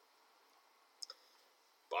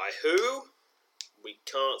 By who? We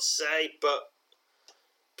can't say, but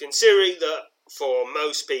considering that for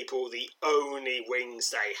most people the only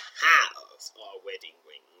wings they have are wedding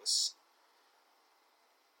wings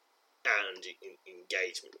and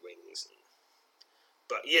engagement wings,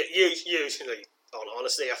 but usually,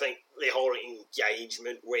 honestly, I think the whole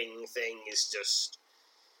engagement wing thing is just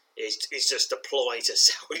a ploy to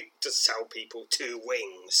sell people two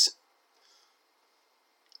wings.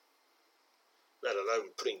 Let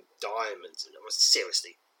alone putting diamonds in them.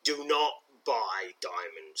 Seriously, do not buy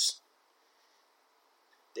diamonds.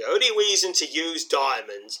 The only reason to use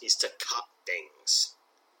diamonds is to cut things.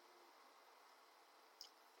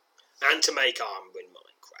 And to make armor in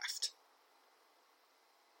Minecraft.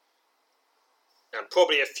 And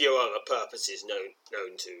probably a few other purposes known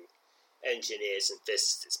to engineers and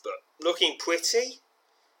physicists. But looking pretty?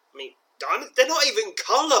 I mean, diamonds, they're not even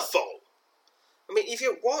colourful. I mean, if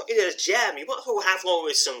you wanted a gem, you might as well have one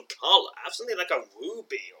with some colour. Have something like a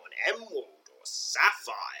ruby or an emerald or a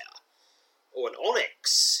sapphire or an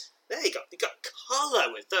onyx. There you go. You got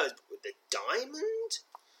colour with those. But with the diamond?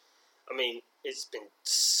 I mean, it's been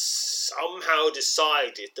somehow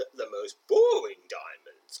decided that the most boring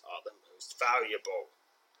diamonds are the most valuable.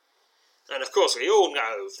 And of course, we all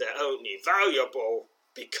know they're only valuable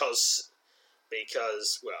because,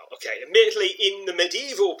 well, okay, admittedly, in the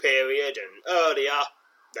medieval period and earlier,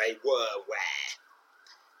 they were rare.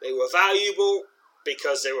 They were valuable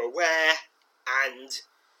because they were rare, and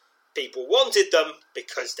people wanted them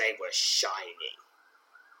because they were shiny.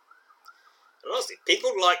 And honestly,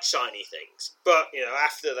 people like shiny things, but,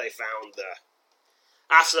 after they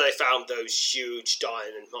found those huge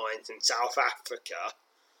diamond mines in South Africa,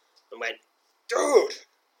 and went, dude,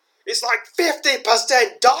 it's like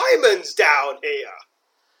 50% diamonds down here.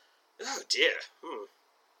 Oh dear.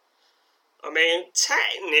 I mean,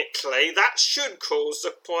 technically, that should cause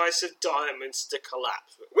the price of diamonds to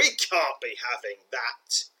collapse, but we can't be having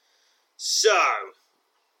that. So,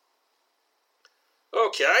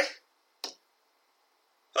 okay.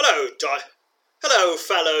 Hello,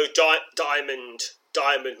 fellow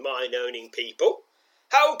diamond mine owning people.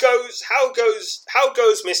 How goes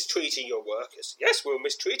mistreating your workers? Yes, we're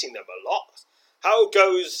mistreating them a lot. How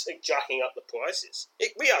goes jacking up the prices?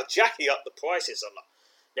 We are jacking up the prices a lot.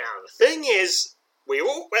 Now, the thing is,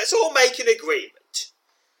 let's all make an agreement.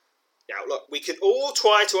 Now, look, we can all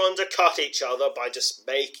try to undercut each other by just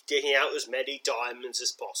digging out as many diamonds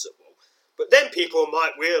as possible. But then people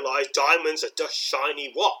might realise diamonds are just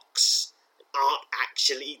shiny rocks and aren't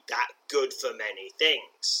actually that good for many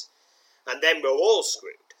things. And then we're all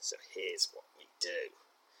screwed. So here's what we do.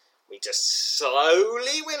 We just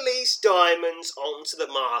slowly release diamonds onto the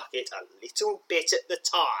market a little bit at the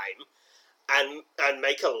time and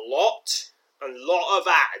make a lot of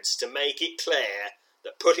ads to make it clear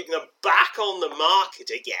that putting them back on the market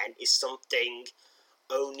again is something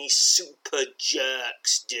only super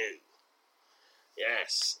jerks do.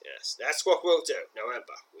 Yes, that's what we'll do. Now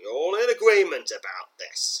remember, we're all in agreement about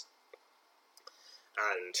this.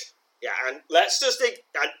 And let's just think,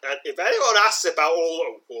 and if anyone asks about all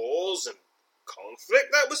the wars and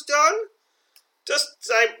conflict that was done, just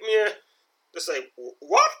say,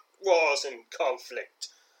 what wars and conflict?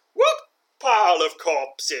 What pile of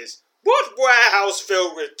corpses? What warehouse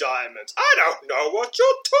filled with diamonds? I don't know what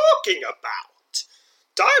you're talking about.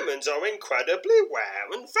 Diamonds are incredibly rare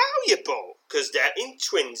and valuable, because they have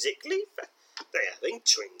intrinsic value.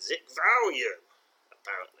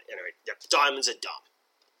 Apparently. Anyway, diamonds are dumb.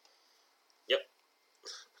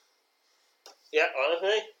 Yeah,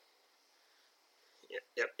 honestly.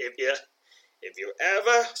 If you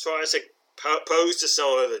ever try to pose to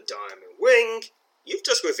someone with a diamond ring, you've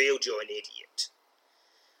just revealed you're an idiot.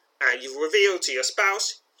 And you've revealed to your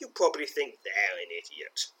spouse, you probably think they're an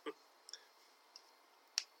idiot.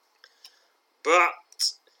 But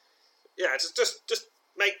just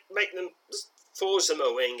make them, just forge them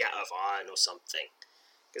a ring out of iron or something.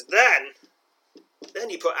 Because then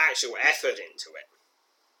you put actual effort into it.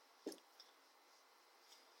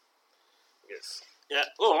 Yeah,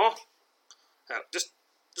 or just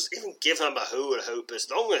even give them a hula hoop,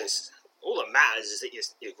 as long as all that matters is that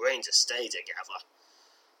you're going to stay together.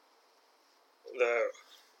 The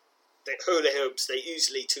hula hoops, they're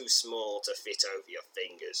usually too small to fit over your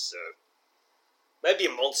fingers, so maybe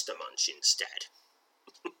a Monster Munch instead.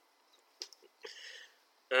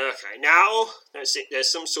 Okay, now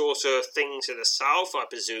there's some sort of thing to the south. I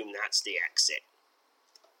presume that's the exit.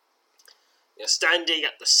 You're standing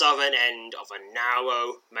at the southern end of a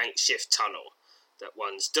narrow makeshift tunnel that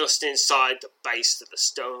runs just inside the base of the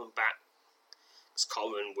stone-backed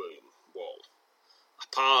common room wall. A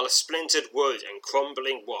pile of splintered wood and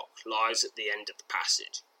crumbling rock lies at the end of the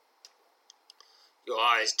passage. Your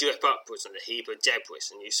eyes drip upwards on the heap of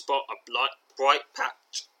debris, and you spot a bright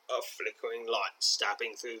patch of flickering light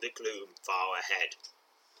stabbing through the gloom far ahead.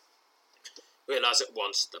 Realise at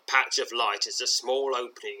once that the patch of light is a small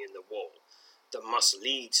opening in the wall that must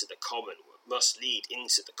lead into the common room.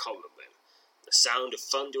 The sound of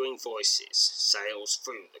thundering voices sails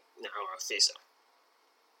through the narrow fissure.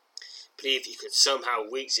 Believe you could somehow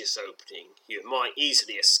reach this opening, you might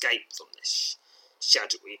easily escape from this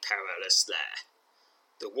shadowy, perilous lair.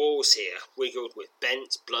 The walls here, wiggled with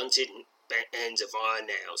bent, blunted ends of iron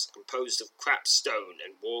nails, composed of cracked stone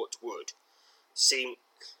and warped wood, seem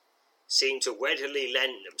to readily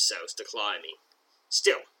lend themselves to climbing.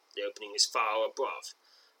 Still, the opening is far above,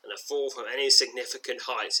 and a fall from any significant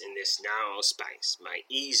height in this narrow space may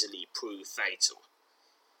easily prove fatal.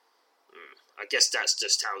 I guess that's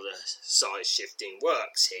just how the size shifting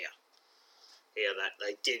works here. Here that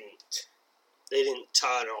they didn't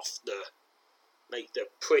turn off make the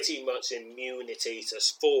pretty much immunity to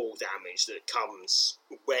fall damage that comes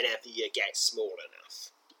whenever you get small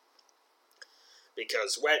enough.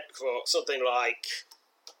 Because for something like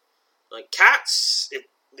cats, if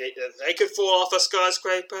they could fall off a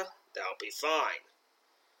skyscraper, they'll be fine.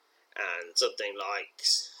 And something like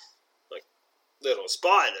little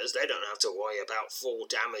spiders, they don't have to worry about fall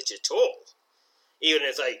damage at all. Even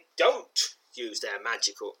if they don't use their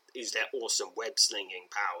awesome web-slinging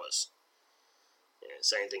powers. Yeah,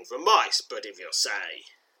 same thing for mice, but if you're, say,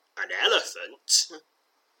 an elephant,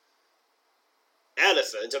 I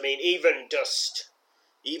mean, even just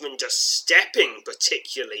stepping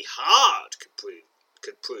particularly hard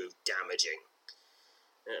could prove damaging.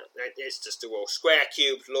 Yeah, it's just the raw square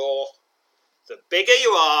cube law. The bigger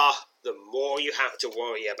you are, the more you have to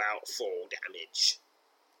worry about fall damage.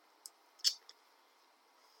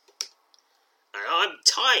 And I'm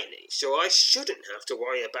tiny, so I shouldn't have to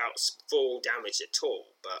worry about fall damage at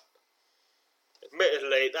all, but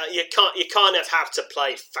admittedly, that you kind of have to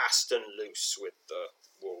play fast and loose with the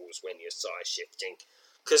rules when you're size shifting,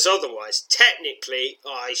 because otherwise, technically,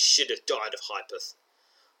 I should have died of hypothermia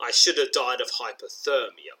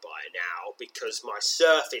by now, because my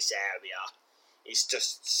surface area is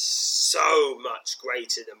just so much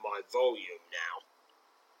greater than my volume now.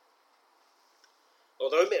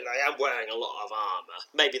 Although admittedly I am wearing a lot of armour,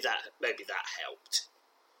 maybe that helped.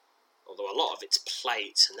 Although a lot of it's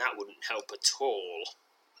plate, and that wouldn't help at all.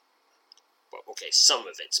 Well, okay, some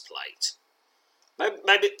of it's plate.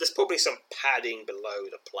 Maybe there's probably some padding below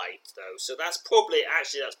the plate though, so that's probably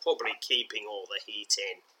keeping all the heat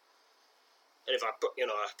in. And if I put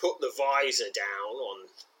the visor down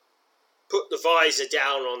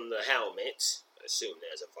on the helmet, I assume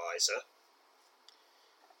there's a visor,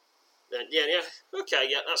 then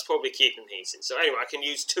that's probably keeping heating. So anyway, I can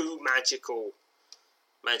use two magical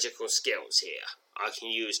skills here. I can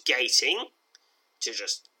use gating to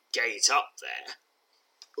just gate up there,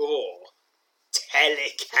 or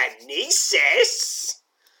telekinesis.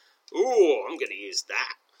 Ooh, I'm going to use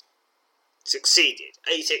that. Succeeded.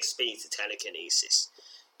 8 XP to telekinesis.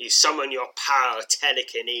 You summon your power of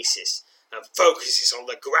telekinesis and focuses on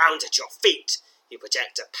the ground at your feet. You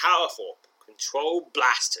project a powerful controlled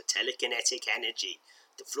blast of telekinetic energy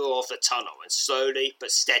the floor of the tunnel, and slowly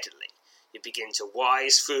but steadily you begin to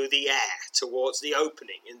rise through the air towards the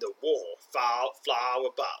opening in the wall far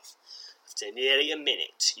above. After nearly a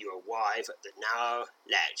minute, you arrive at the narrow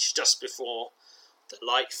ledge just before the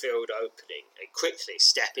light-filled opening and quickly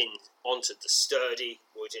step in onto the sturdy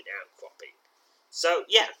wooden outcropping. So,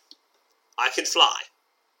 yeah, I can fly.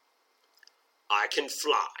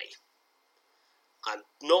 I'm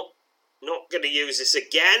not going to use this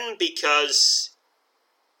again because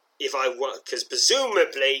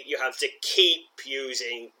presumably you have to keep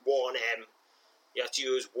using 1M. You have to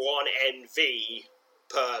use 1 NV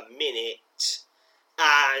per minute,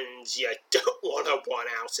 and you don't want to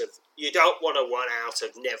run out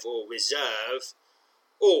of Neville Reserve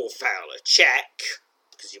or fail a check,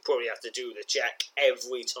 because you probably have to do the check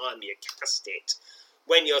every time you cast it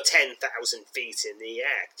when you're 10,000 feet in the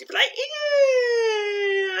air. You'd be like,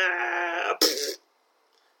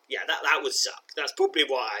 yeah, that would suck. That's probably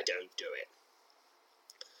why I don't do it.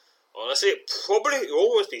 Honestly, it probably would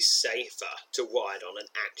always be safer to ride on an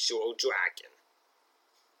actual dragon.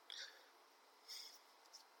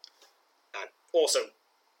 And also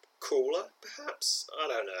cooler, perhaps? I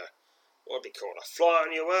don't know. What would be cooler? Fly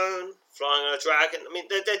on your own? Flying on a dragon? I mean,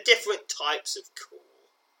 they're different types of cool.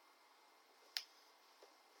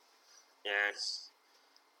 Yes.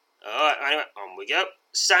 Alright, anyway, on we go.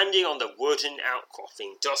 Standing on the wooden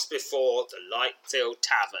outcropping just before the light-filled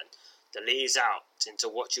tavern that leads out into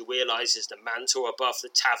what you realise is the mantle above the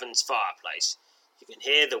tavern's fireplace, you can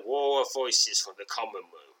hear the roar of voices from the common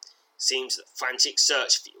room. Seems that frantic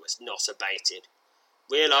search for you has not abated.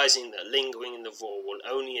 Realising that lingering in the roar will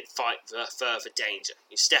only invite further danger,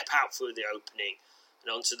 you step out through the opening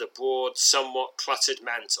and onto the broad, somewhat cluttered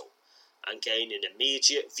mantle, and gain an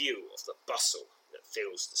immediate view of the bustle that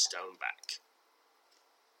fills the stoneback.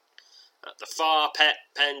 At the far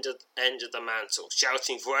end of the mantle,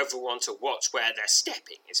 shouting for everyone to watch where they're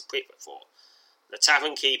stepping, is Pripperthor. The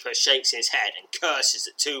tavern keeper shakes his head and curses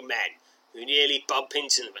at two men who nearly bump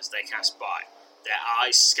into them as they pass by, their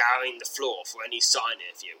eyes scouring the floor for any sign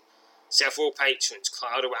of you. Several patrons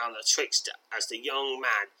crowd around the trickster as the young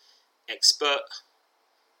man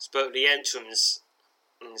expertly enters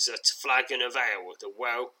a flagon of ale with a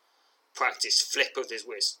well-practiced flip of his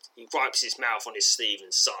wrist. He wipes his mouth on his sleeve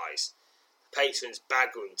and sighs. Patrons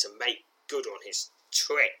bagger him to make good on his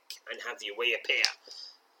trick and have you reappear.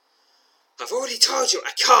 I've already told you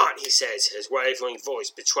I can't, he says, his wavering voice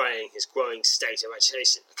betraying his growing state of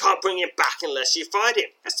agitation. I can't bring him back unless you find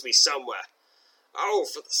him. Has to be somewhere. Oh,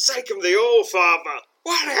 for the sake of the All-Father,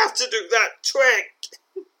 why do I have to do that trick?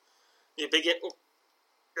 You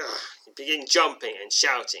begin jumping and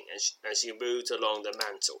shouting as you move along the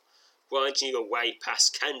mantle, grinding your way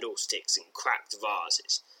past candlesticks and cracked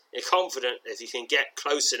vases. You're confident that if you can get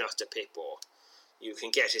close enough to Pipor, you can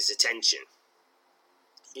get his attention.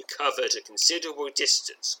 You covered a considerable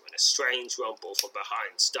distance when a strange rumble from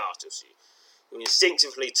behind startles you. You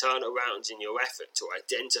instinctively turn around in your effort to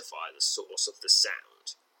identify the source of the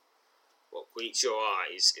sound. What greets your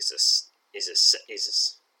eyes is a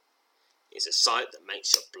sight that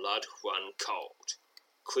makes your blood run cold.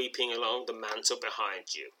 Creeping along the mantle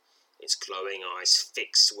behind you, its glowing eyes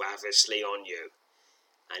fixed ravishingly on you,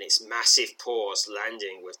 and its massive paws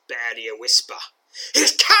landing with barely a whisper.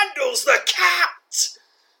 It's Candles the cat!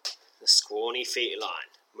 The scrawny feline,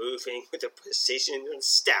 moving with the precision and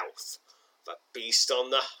stealth of a beast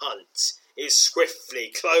on the hunt, is swiftly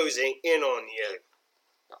closing in on you.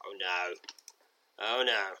 Oh no. Oh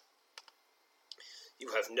no.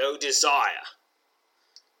 You have no desire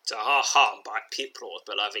to harm by Pipor's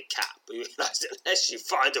beloved cat, but you realise that unless you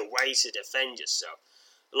find a way to defend yourself,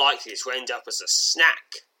 likely to end up as a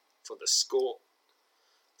snack for the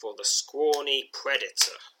scrawny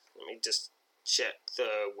predator. Let me just check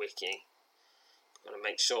the wiki. Gotta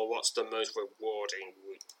make sure what's the most rewarding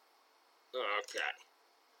route. Okay.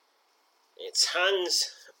 It's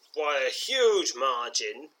hands by a huge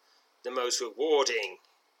margin. The most rewarding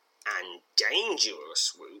and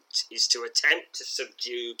dangerous route is to attempt to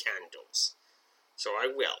subdue Candles. so I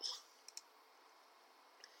will.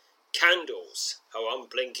 Candles, her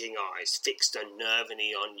unblinking eyes fixed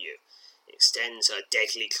unnervingly on you, extends her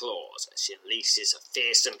deadly claws as she releases a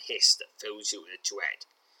fearsome hiss that fills you with dread.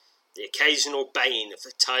 The occasional bane of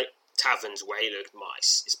the tavern's wayward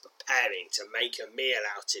mice is preparing to make a meal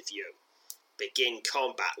out of you. Begin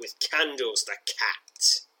combat with Candles the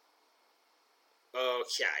cat.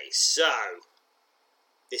 Okay, so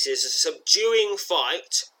this is a subduing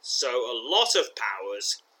fight, so a lot of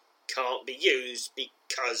powers can't be used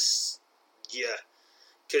because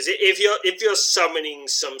if you're summoning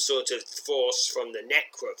some sort of force from the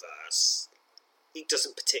Necroverse, it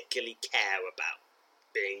doesn't particularly care about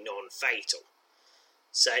being non-fatal.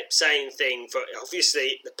 Same thing for,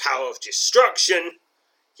 obviously, the power of destruction.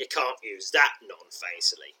 You can't use that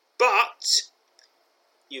non-fatally, but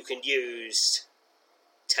you can use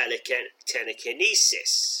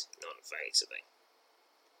telekinesis non-fatally.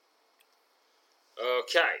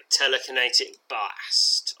 Okay, telekinetic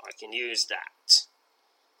blast. I can use that.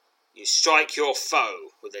 You strike your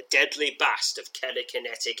foe with a deadly blast of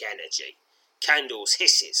telekinetic energy. Candles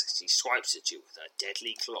hisses as he swipes at you with her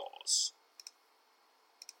deadly claws.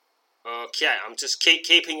 Okay, I'm just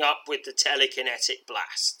keeping up with the telekinetic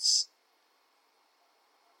blasts.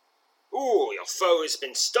 Ooh, your foe has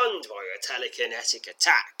been stunned by your telekinetic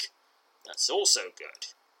attack. That's also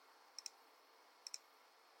good.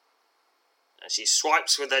 And she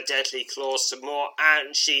swipes with her deadly claws some more,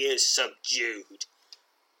 and she is subdued.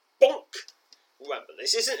 Bonk! Remember,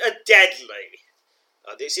 this isn't a deadly.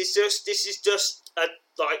 This is just a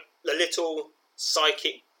little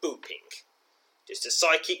psychic booping. Just a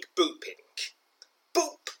psychic booping.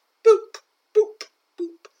 Boop, boop, boop,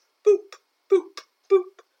 boop, boop, boop, boop,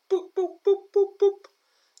 boop, boop, boop, boop, boop.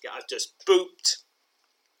 Yeah, I've just booped.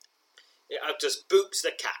 Yeah, I've just booped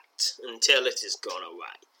the cat until it has gone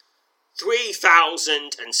away.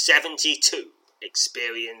 3,072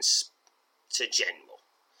 experience to general,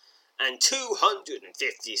 and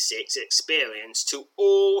 256 experience to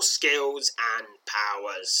all skills and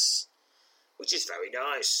powers, which is very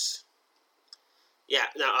nice. Yeah,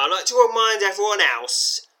 now I'd like to remind everyone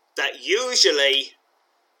else that usually,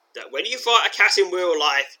 that when you fight a cat in real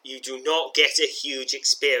life, you do not get a huge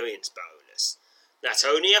experience bonus. That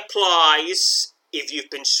only applies if you've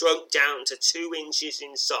been shrunk down to 2 inches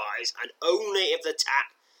in size, and only if the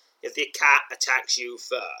cat attacks you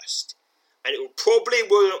first. And it probably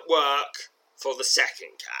wouldn't work for the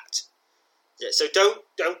second cat. Yeah, so don't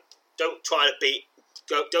try to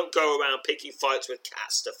don't go around picking fights with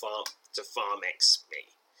cats to farm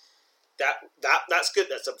XP. That's good.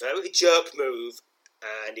 That's a very jerk move,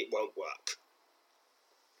 and it won't work.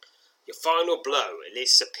 Your final blow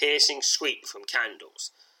elicits a piercing shriek from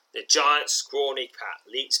Candles. The giant scrawny cat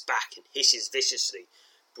leaps back and hisses viciously,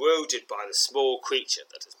 bewildered by the small creature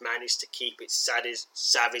that has managed to keep its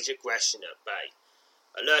savage aggression at bay.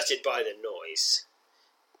 Alerted by the noise,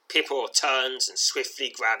 Pippo turns and swiftly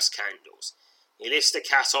grabs Candles. He lifts the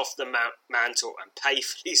cat off the mantle and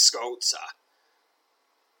playfully scolds her.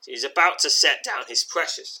 He is about to set down his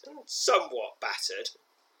precious and somewhat battered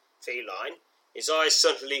feline. His eyes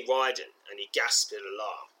suddenly widen and he gasps in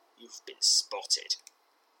alarm. You've been spotted.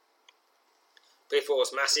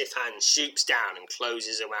 Pippo's massive hand shoots down and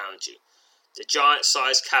closes around you. The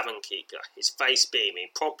giant-sized cavern keeper, his face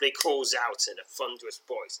beaming, promptly calls out in a thunderous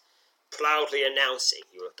voice, proudly announcing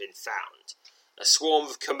you have been found. A swarm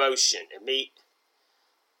of commotion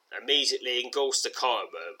immediately engulfs the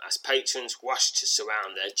corridor room as patrons rush to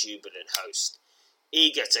surround their jubilant host.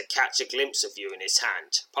 Eager to catch a glimpse of you in his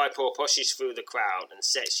hand, Pippo pushes through the crowd and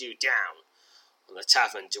sets you down on the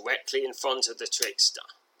tavern directly in front of the trickster.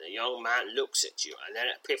 The young man looks at you and then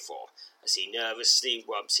at Pippo as he nervously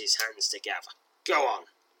rubs his hands together. Go on,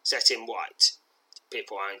 set him right.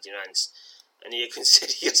 Pippo hands, and you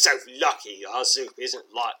consider yourself lucky our Zoop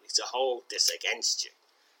isn't likely to hold this against you.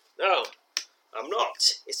 No, I'm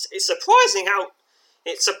not. It's surprising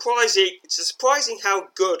how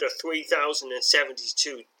good a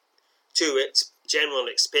 3,072 general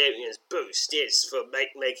experience boost is for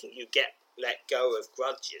making you let go of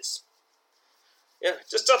grudges. Yeah,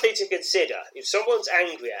 just something to consider. If someone's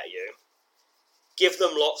angry at you, give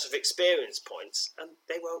them lots of experience points and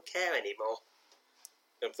they won't care anymore.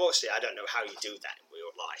 Unfortunately, I don't know how you do that in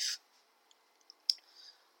real life.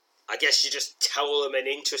 I guess you just tell them an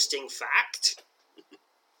interesting fact.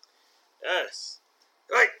 Yes.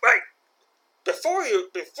 Right. Before we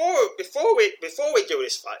do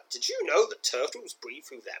this fight, did you know that turtles breathe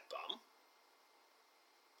through their bum?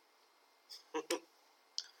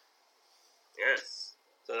 Yes.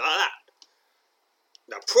 So like that.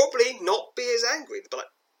 Now, probably not be as angry, but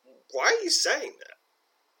like, Why are you saying that?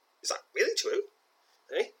 Is that really true?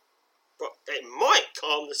 Eh? But it might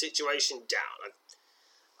calm the situation down.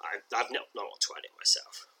 I've not tried it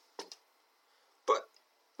myself. But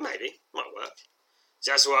maybe, might work.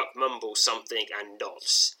 Zazorak mumbles something and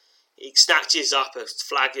nods. He snatches up a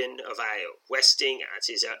flagon of ale, resting at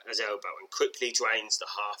his elbow, and quickly drains the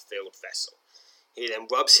half-filled vessel. He then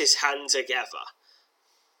rubs his hands together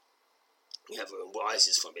and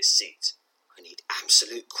rises from his seat. I need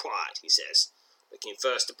absolute quiet, he says, looking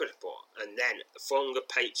first at Pipor, and then at the throng of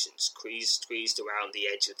patrons squeezed around the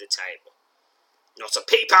edge of the table. Not a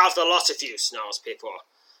peep out of the lot of you, snarls Pipor,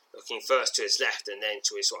 looking first to his left and then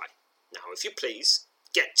to his right. Now, if you please,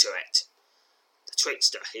 get to it. The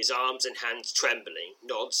trickster, his arms and hands trembling,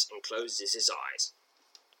 nods and closes his eyes.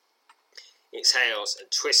 He exhales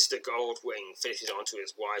and twists the gold ring fitted onto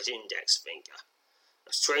his wide index finger.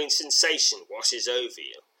 A strange sensation washes over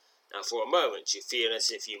you. Now for a moment you feel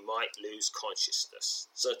as if you might lose consciousness.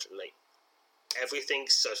 Suddenly, everything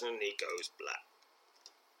suddenly goes black.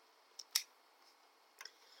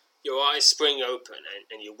 Your eyes spring open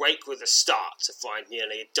and you wake with a start to find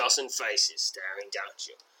nearly a dozen faces staring down at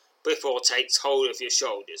you. Pipor takes hold of your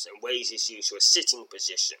shoulders and raises you to a sitting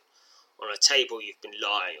position on a table you've been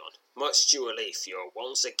lying on. Much to your relief, you are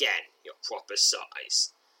once again your proper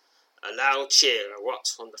size. A loud cheer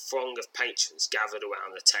erupts from the throng of patrons gathered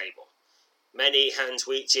around the table. Many hands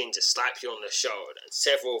reach in to slap you on the shoulder, and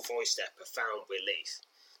several voice their profound relief.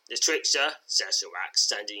 The trickster, Zazorak,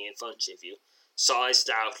 standing in front of you, sighs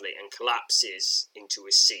loudly and collapses into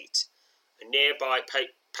his seat. A nearby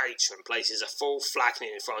patron places a full flagon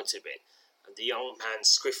in front of it, and the young man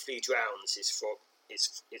swiftly drowns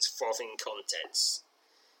its frothing contents.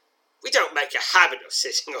 We don't make a habit of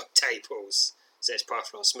sitting on tables, says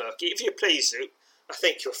Pipor smirky. If you please, Zoop, I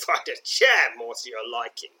think you'll find a chair more to your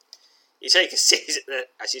liking. You take a seat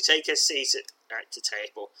as you take a seat at the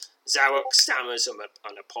table, Zazorak stammers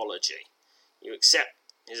an apology. You accept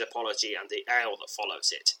his apology and the ale that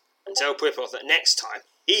follows it, and tell Pipor that next time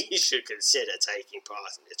he should consider taking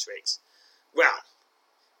part in the tricks. Well,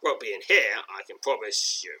 won't be in here, I can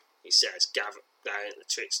promise you, he says, glaring at the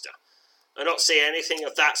trickster. I'll not see anything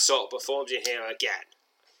of that sort performed in here again.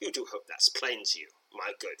 You do hope that's plain to you,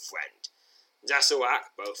 my good friend.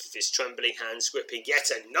 Zazorak, both of his trembling hands gripping yet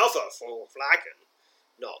another full flagon,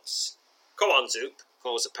 nods. Come on, Zoop,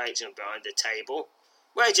 calls the patron behind the table.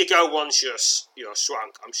 Where'd you go once you're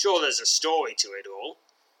shrunk? I'm sure there's a story to it all,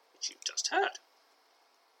 which you've just heard.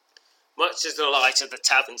 Much to the delight of the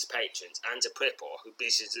tavern's patrons and to Pipor, who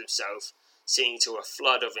busies himself seeing to a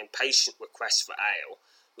flood of impatient requests for ale,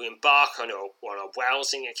 we embark on a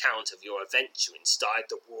rousing account of your adventure inside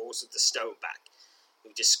the walls of the Stoneback.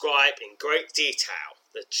 We describe in great detail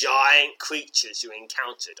the giant creatures you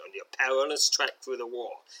encountered on your perilous trek through the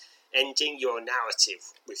war, ending your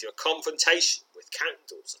narrative with your confrontation with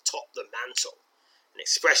candles atop the mantle. An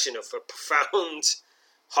expression of a profound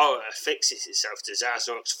horror affixes itself to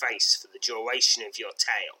Zazorak's face for the duration of your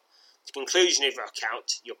tale. At the conclusion of your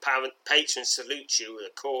account, your patrons salute you with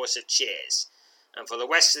a chorus of cheers, and for the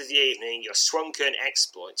rest of the evening your shrunken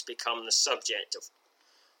exploits become the subject of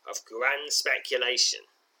grand speculation,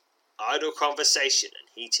 idle conversation, and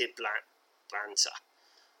heated banter.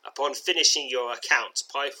 Upon finishing your account,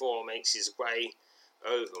 Pipor makes his way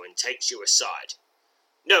over and takes you aside.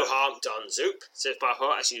 No harm done, Zoop, says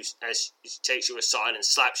Pipor as he takes you aside and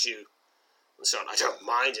slaps you on the side. I don't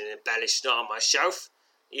mind an embellished arm myself.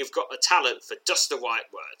 You've got the talent for just the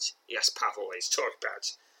right words. Yes, Pipor, what he's talking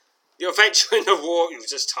about. Your adventure in the war you've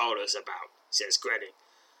just told us about, he says, grinning.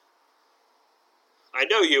 I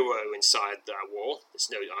know you were inside that war, there's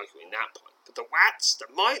no arguing that point, but the rats, the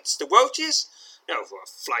mites, the roaches? No, for a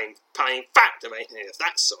plain fact there ain't any of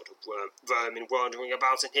that sort of vermin wandering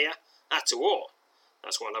about in here, at all.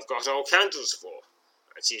 That's what I've got old candles for,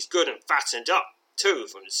 and she's good and fattened up, too,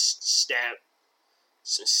 from staring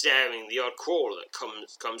the odd crawler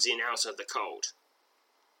that comes in out of the cold.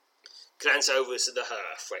 Glance over to the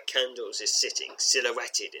hearth, where Candles is sitting,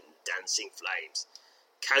 silhouetted in dancing flames,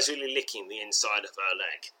 casually licking the inside of her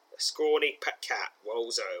leg. A scrawny cat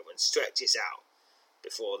rolls over and stretches out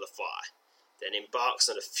before the fire, then embarks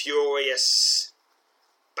on a furious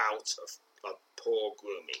bout of poor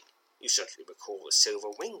grooming. You certainly recall the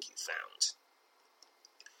silver ring you found.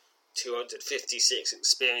 256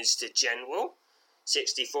 experience to general,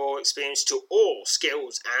 64 experience to all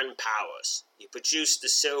skills and powers. You produce the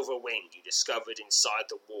silver ring you discovered inside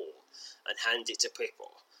the wall and hand it to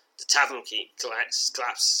Pipor. The tavern keep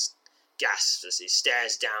gasps as he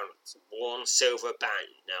stares down at the worn silver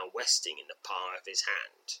band now resting in the palm of his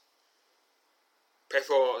hand.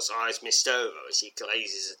 Peffor's eyes mist over as he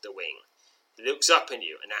gazes at the wing. He looks up at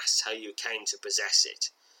you and asks how you came to possess it.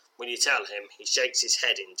 When you tell him, he shakes his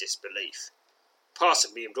head in disbelief. Part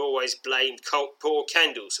of me would always blamed poor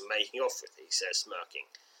Kendall's for making off with it, he says, smirking.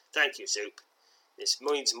 Thank you, Zoop. This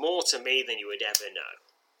means more to me than you would ever know.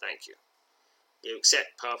 Thank you. You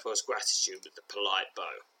accept Purple's gratitude with a polite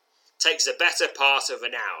bow. It takes the better part of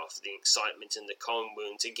an hour for the excitement and the common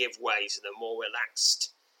wound to give way to the more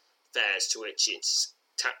relaxed fares to which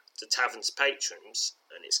the tavern's patrons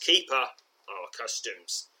and its keeper are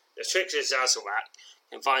accustomed. The trickster Zazawak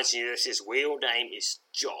confides you that his real name is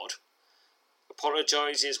Jod,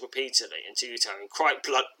 apologises repeatedly until you tell him quite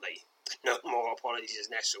bluntly that no more apologies is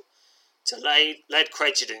necessary. To lead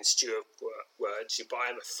credence to your words, you buy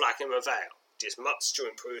him a flagon of ale, which is much to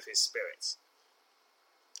improve his spirits.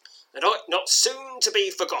 And not soon to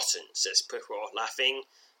be forgotten, says Peffor, laughing,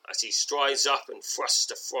 as he strides up and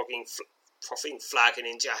thrusts a frothing flagon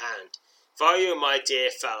into your hand. If I were my dear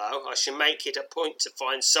fellow, I should make it a point to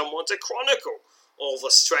find someone to chronicle all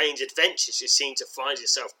the strange adventures you seem to find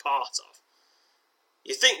yourself part of.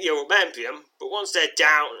 You think you'll remember them, but once they're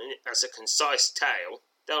down as a concise tale,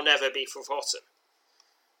 they'll never be forgotten.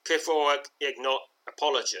 Peffor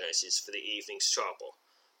apologises for the evening's trouble,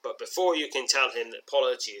 but before you can tell him that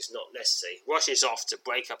apology is not necessary, rushes off to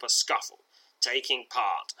break up a scuffle, taking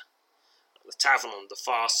part at the tavern on the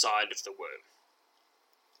far side of the room.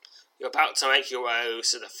 You're about to make your way over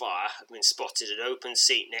to the fire, having been spotted an open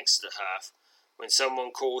seat next to the hearth, when someone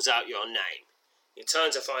calls out your name. You turn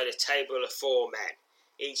to find a table of 4 men,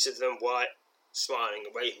 each of them white, smiling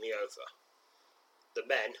and waving you over. The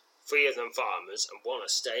men, 3 of them farmers and 1 a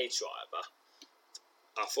stage driver,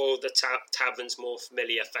 are full of the tavern's more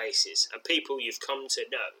familiar faces and people you've come to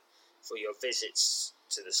know for your visits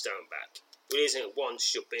to the Stoneback. Realizing at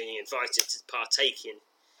once you're being invited to partake in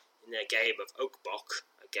their game of Oakbock,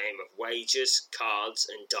 a game of wagers, cards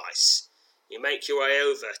and dice. You make your way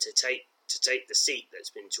over to take the seat that's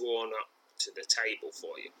been drawn up to the table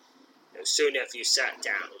for you. No sooner have you sat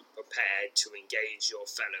down, prepared to engage your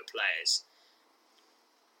fellow players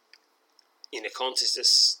in a contest of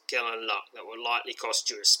skill and luck that will likely cost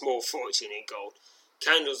you a small fortune in gold,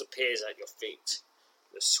 Candles appears at your feet.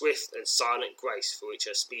 The swift and silent grace for which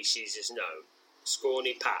her species is known,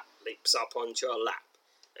 scrawny Pat leaps up onto your lap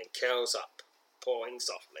and curls up, pawing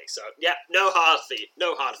softly. So, yeah, no hard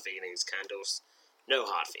feelings, Candles. No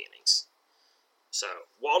hard feelings. So,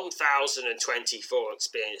 1,024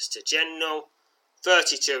 experience to general,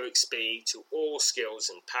 32 XP to all skills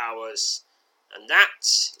and powers, and that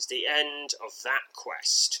is the end of that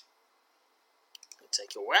quest.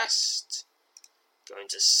 Take a rest. Going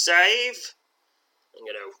to save. I'm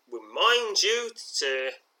going to remind you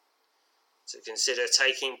to consider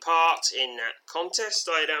taking part in that contest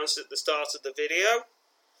I announced at the start of the video.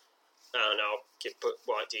 And I'll put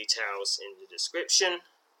right details in the description.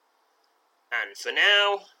 And for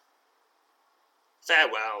now,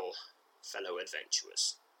 farewell, fellow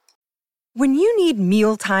adventurers. When you need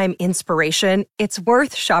mealtime inspiration, it's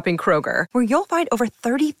worth shopping Kroger, where you'll find over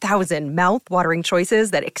 30,000 mouth-watering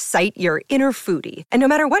choices that excite your inner foodie. And no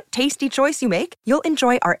matter what tasty choice you make, you'll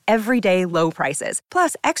enjoy our everyday low prices,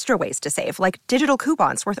 plus extra ways to save, like digital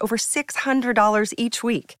coupons worth over $600 each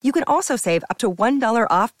week. You can also save up to $1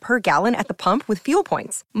 off per gallon at the pump with fuel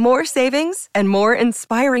points. More savings and more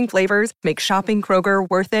inspiring flavors make shopping Kroger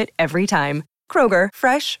worth it every time. Kroger,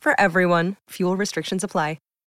 fresh for everyone. Fuel restrictions apply.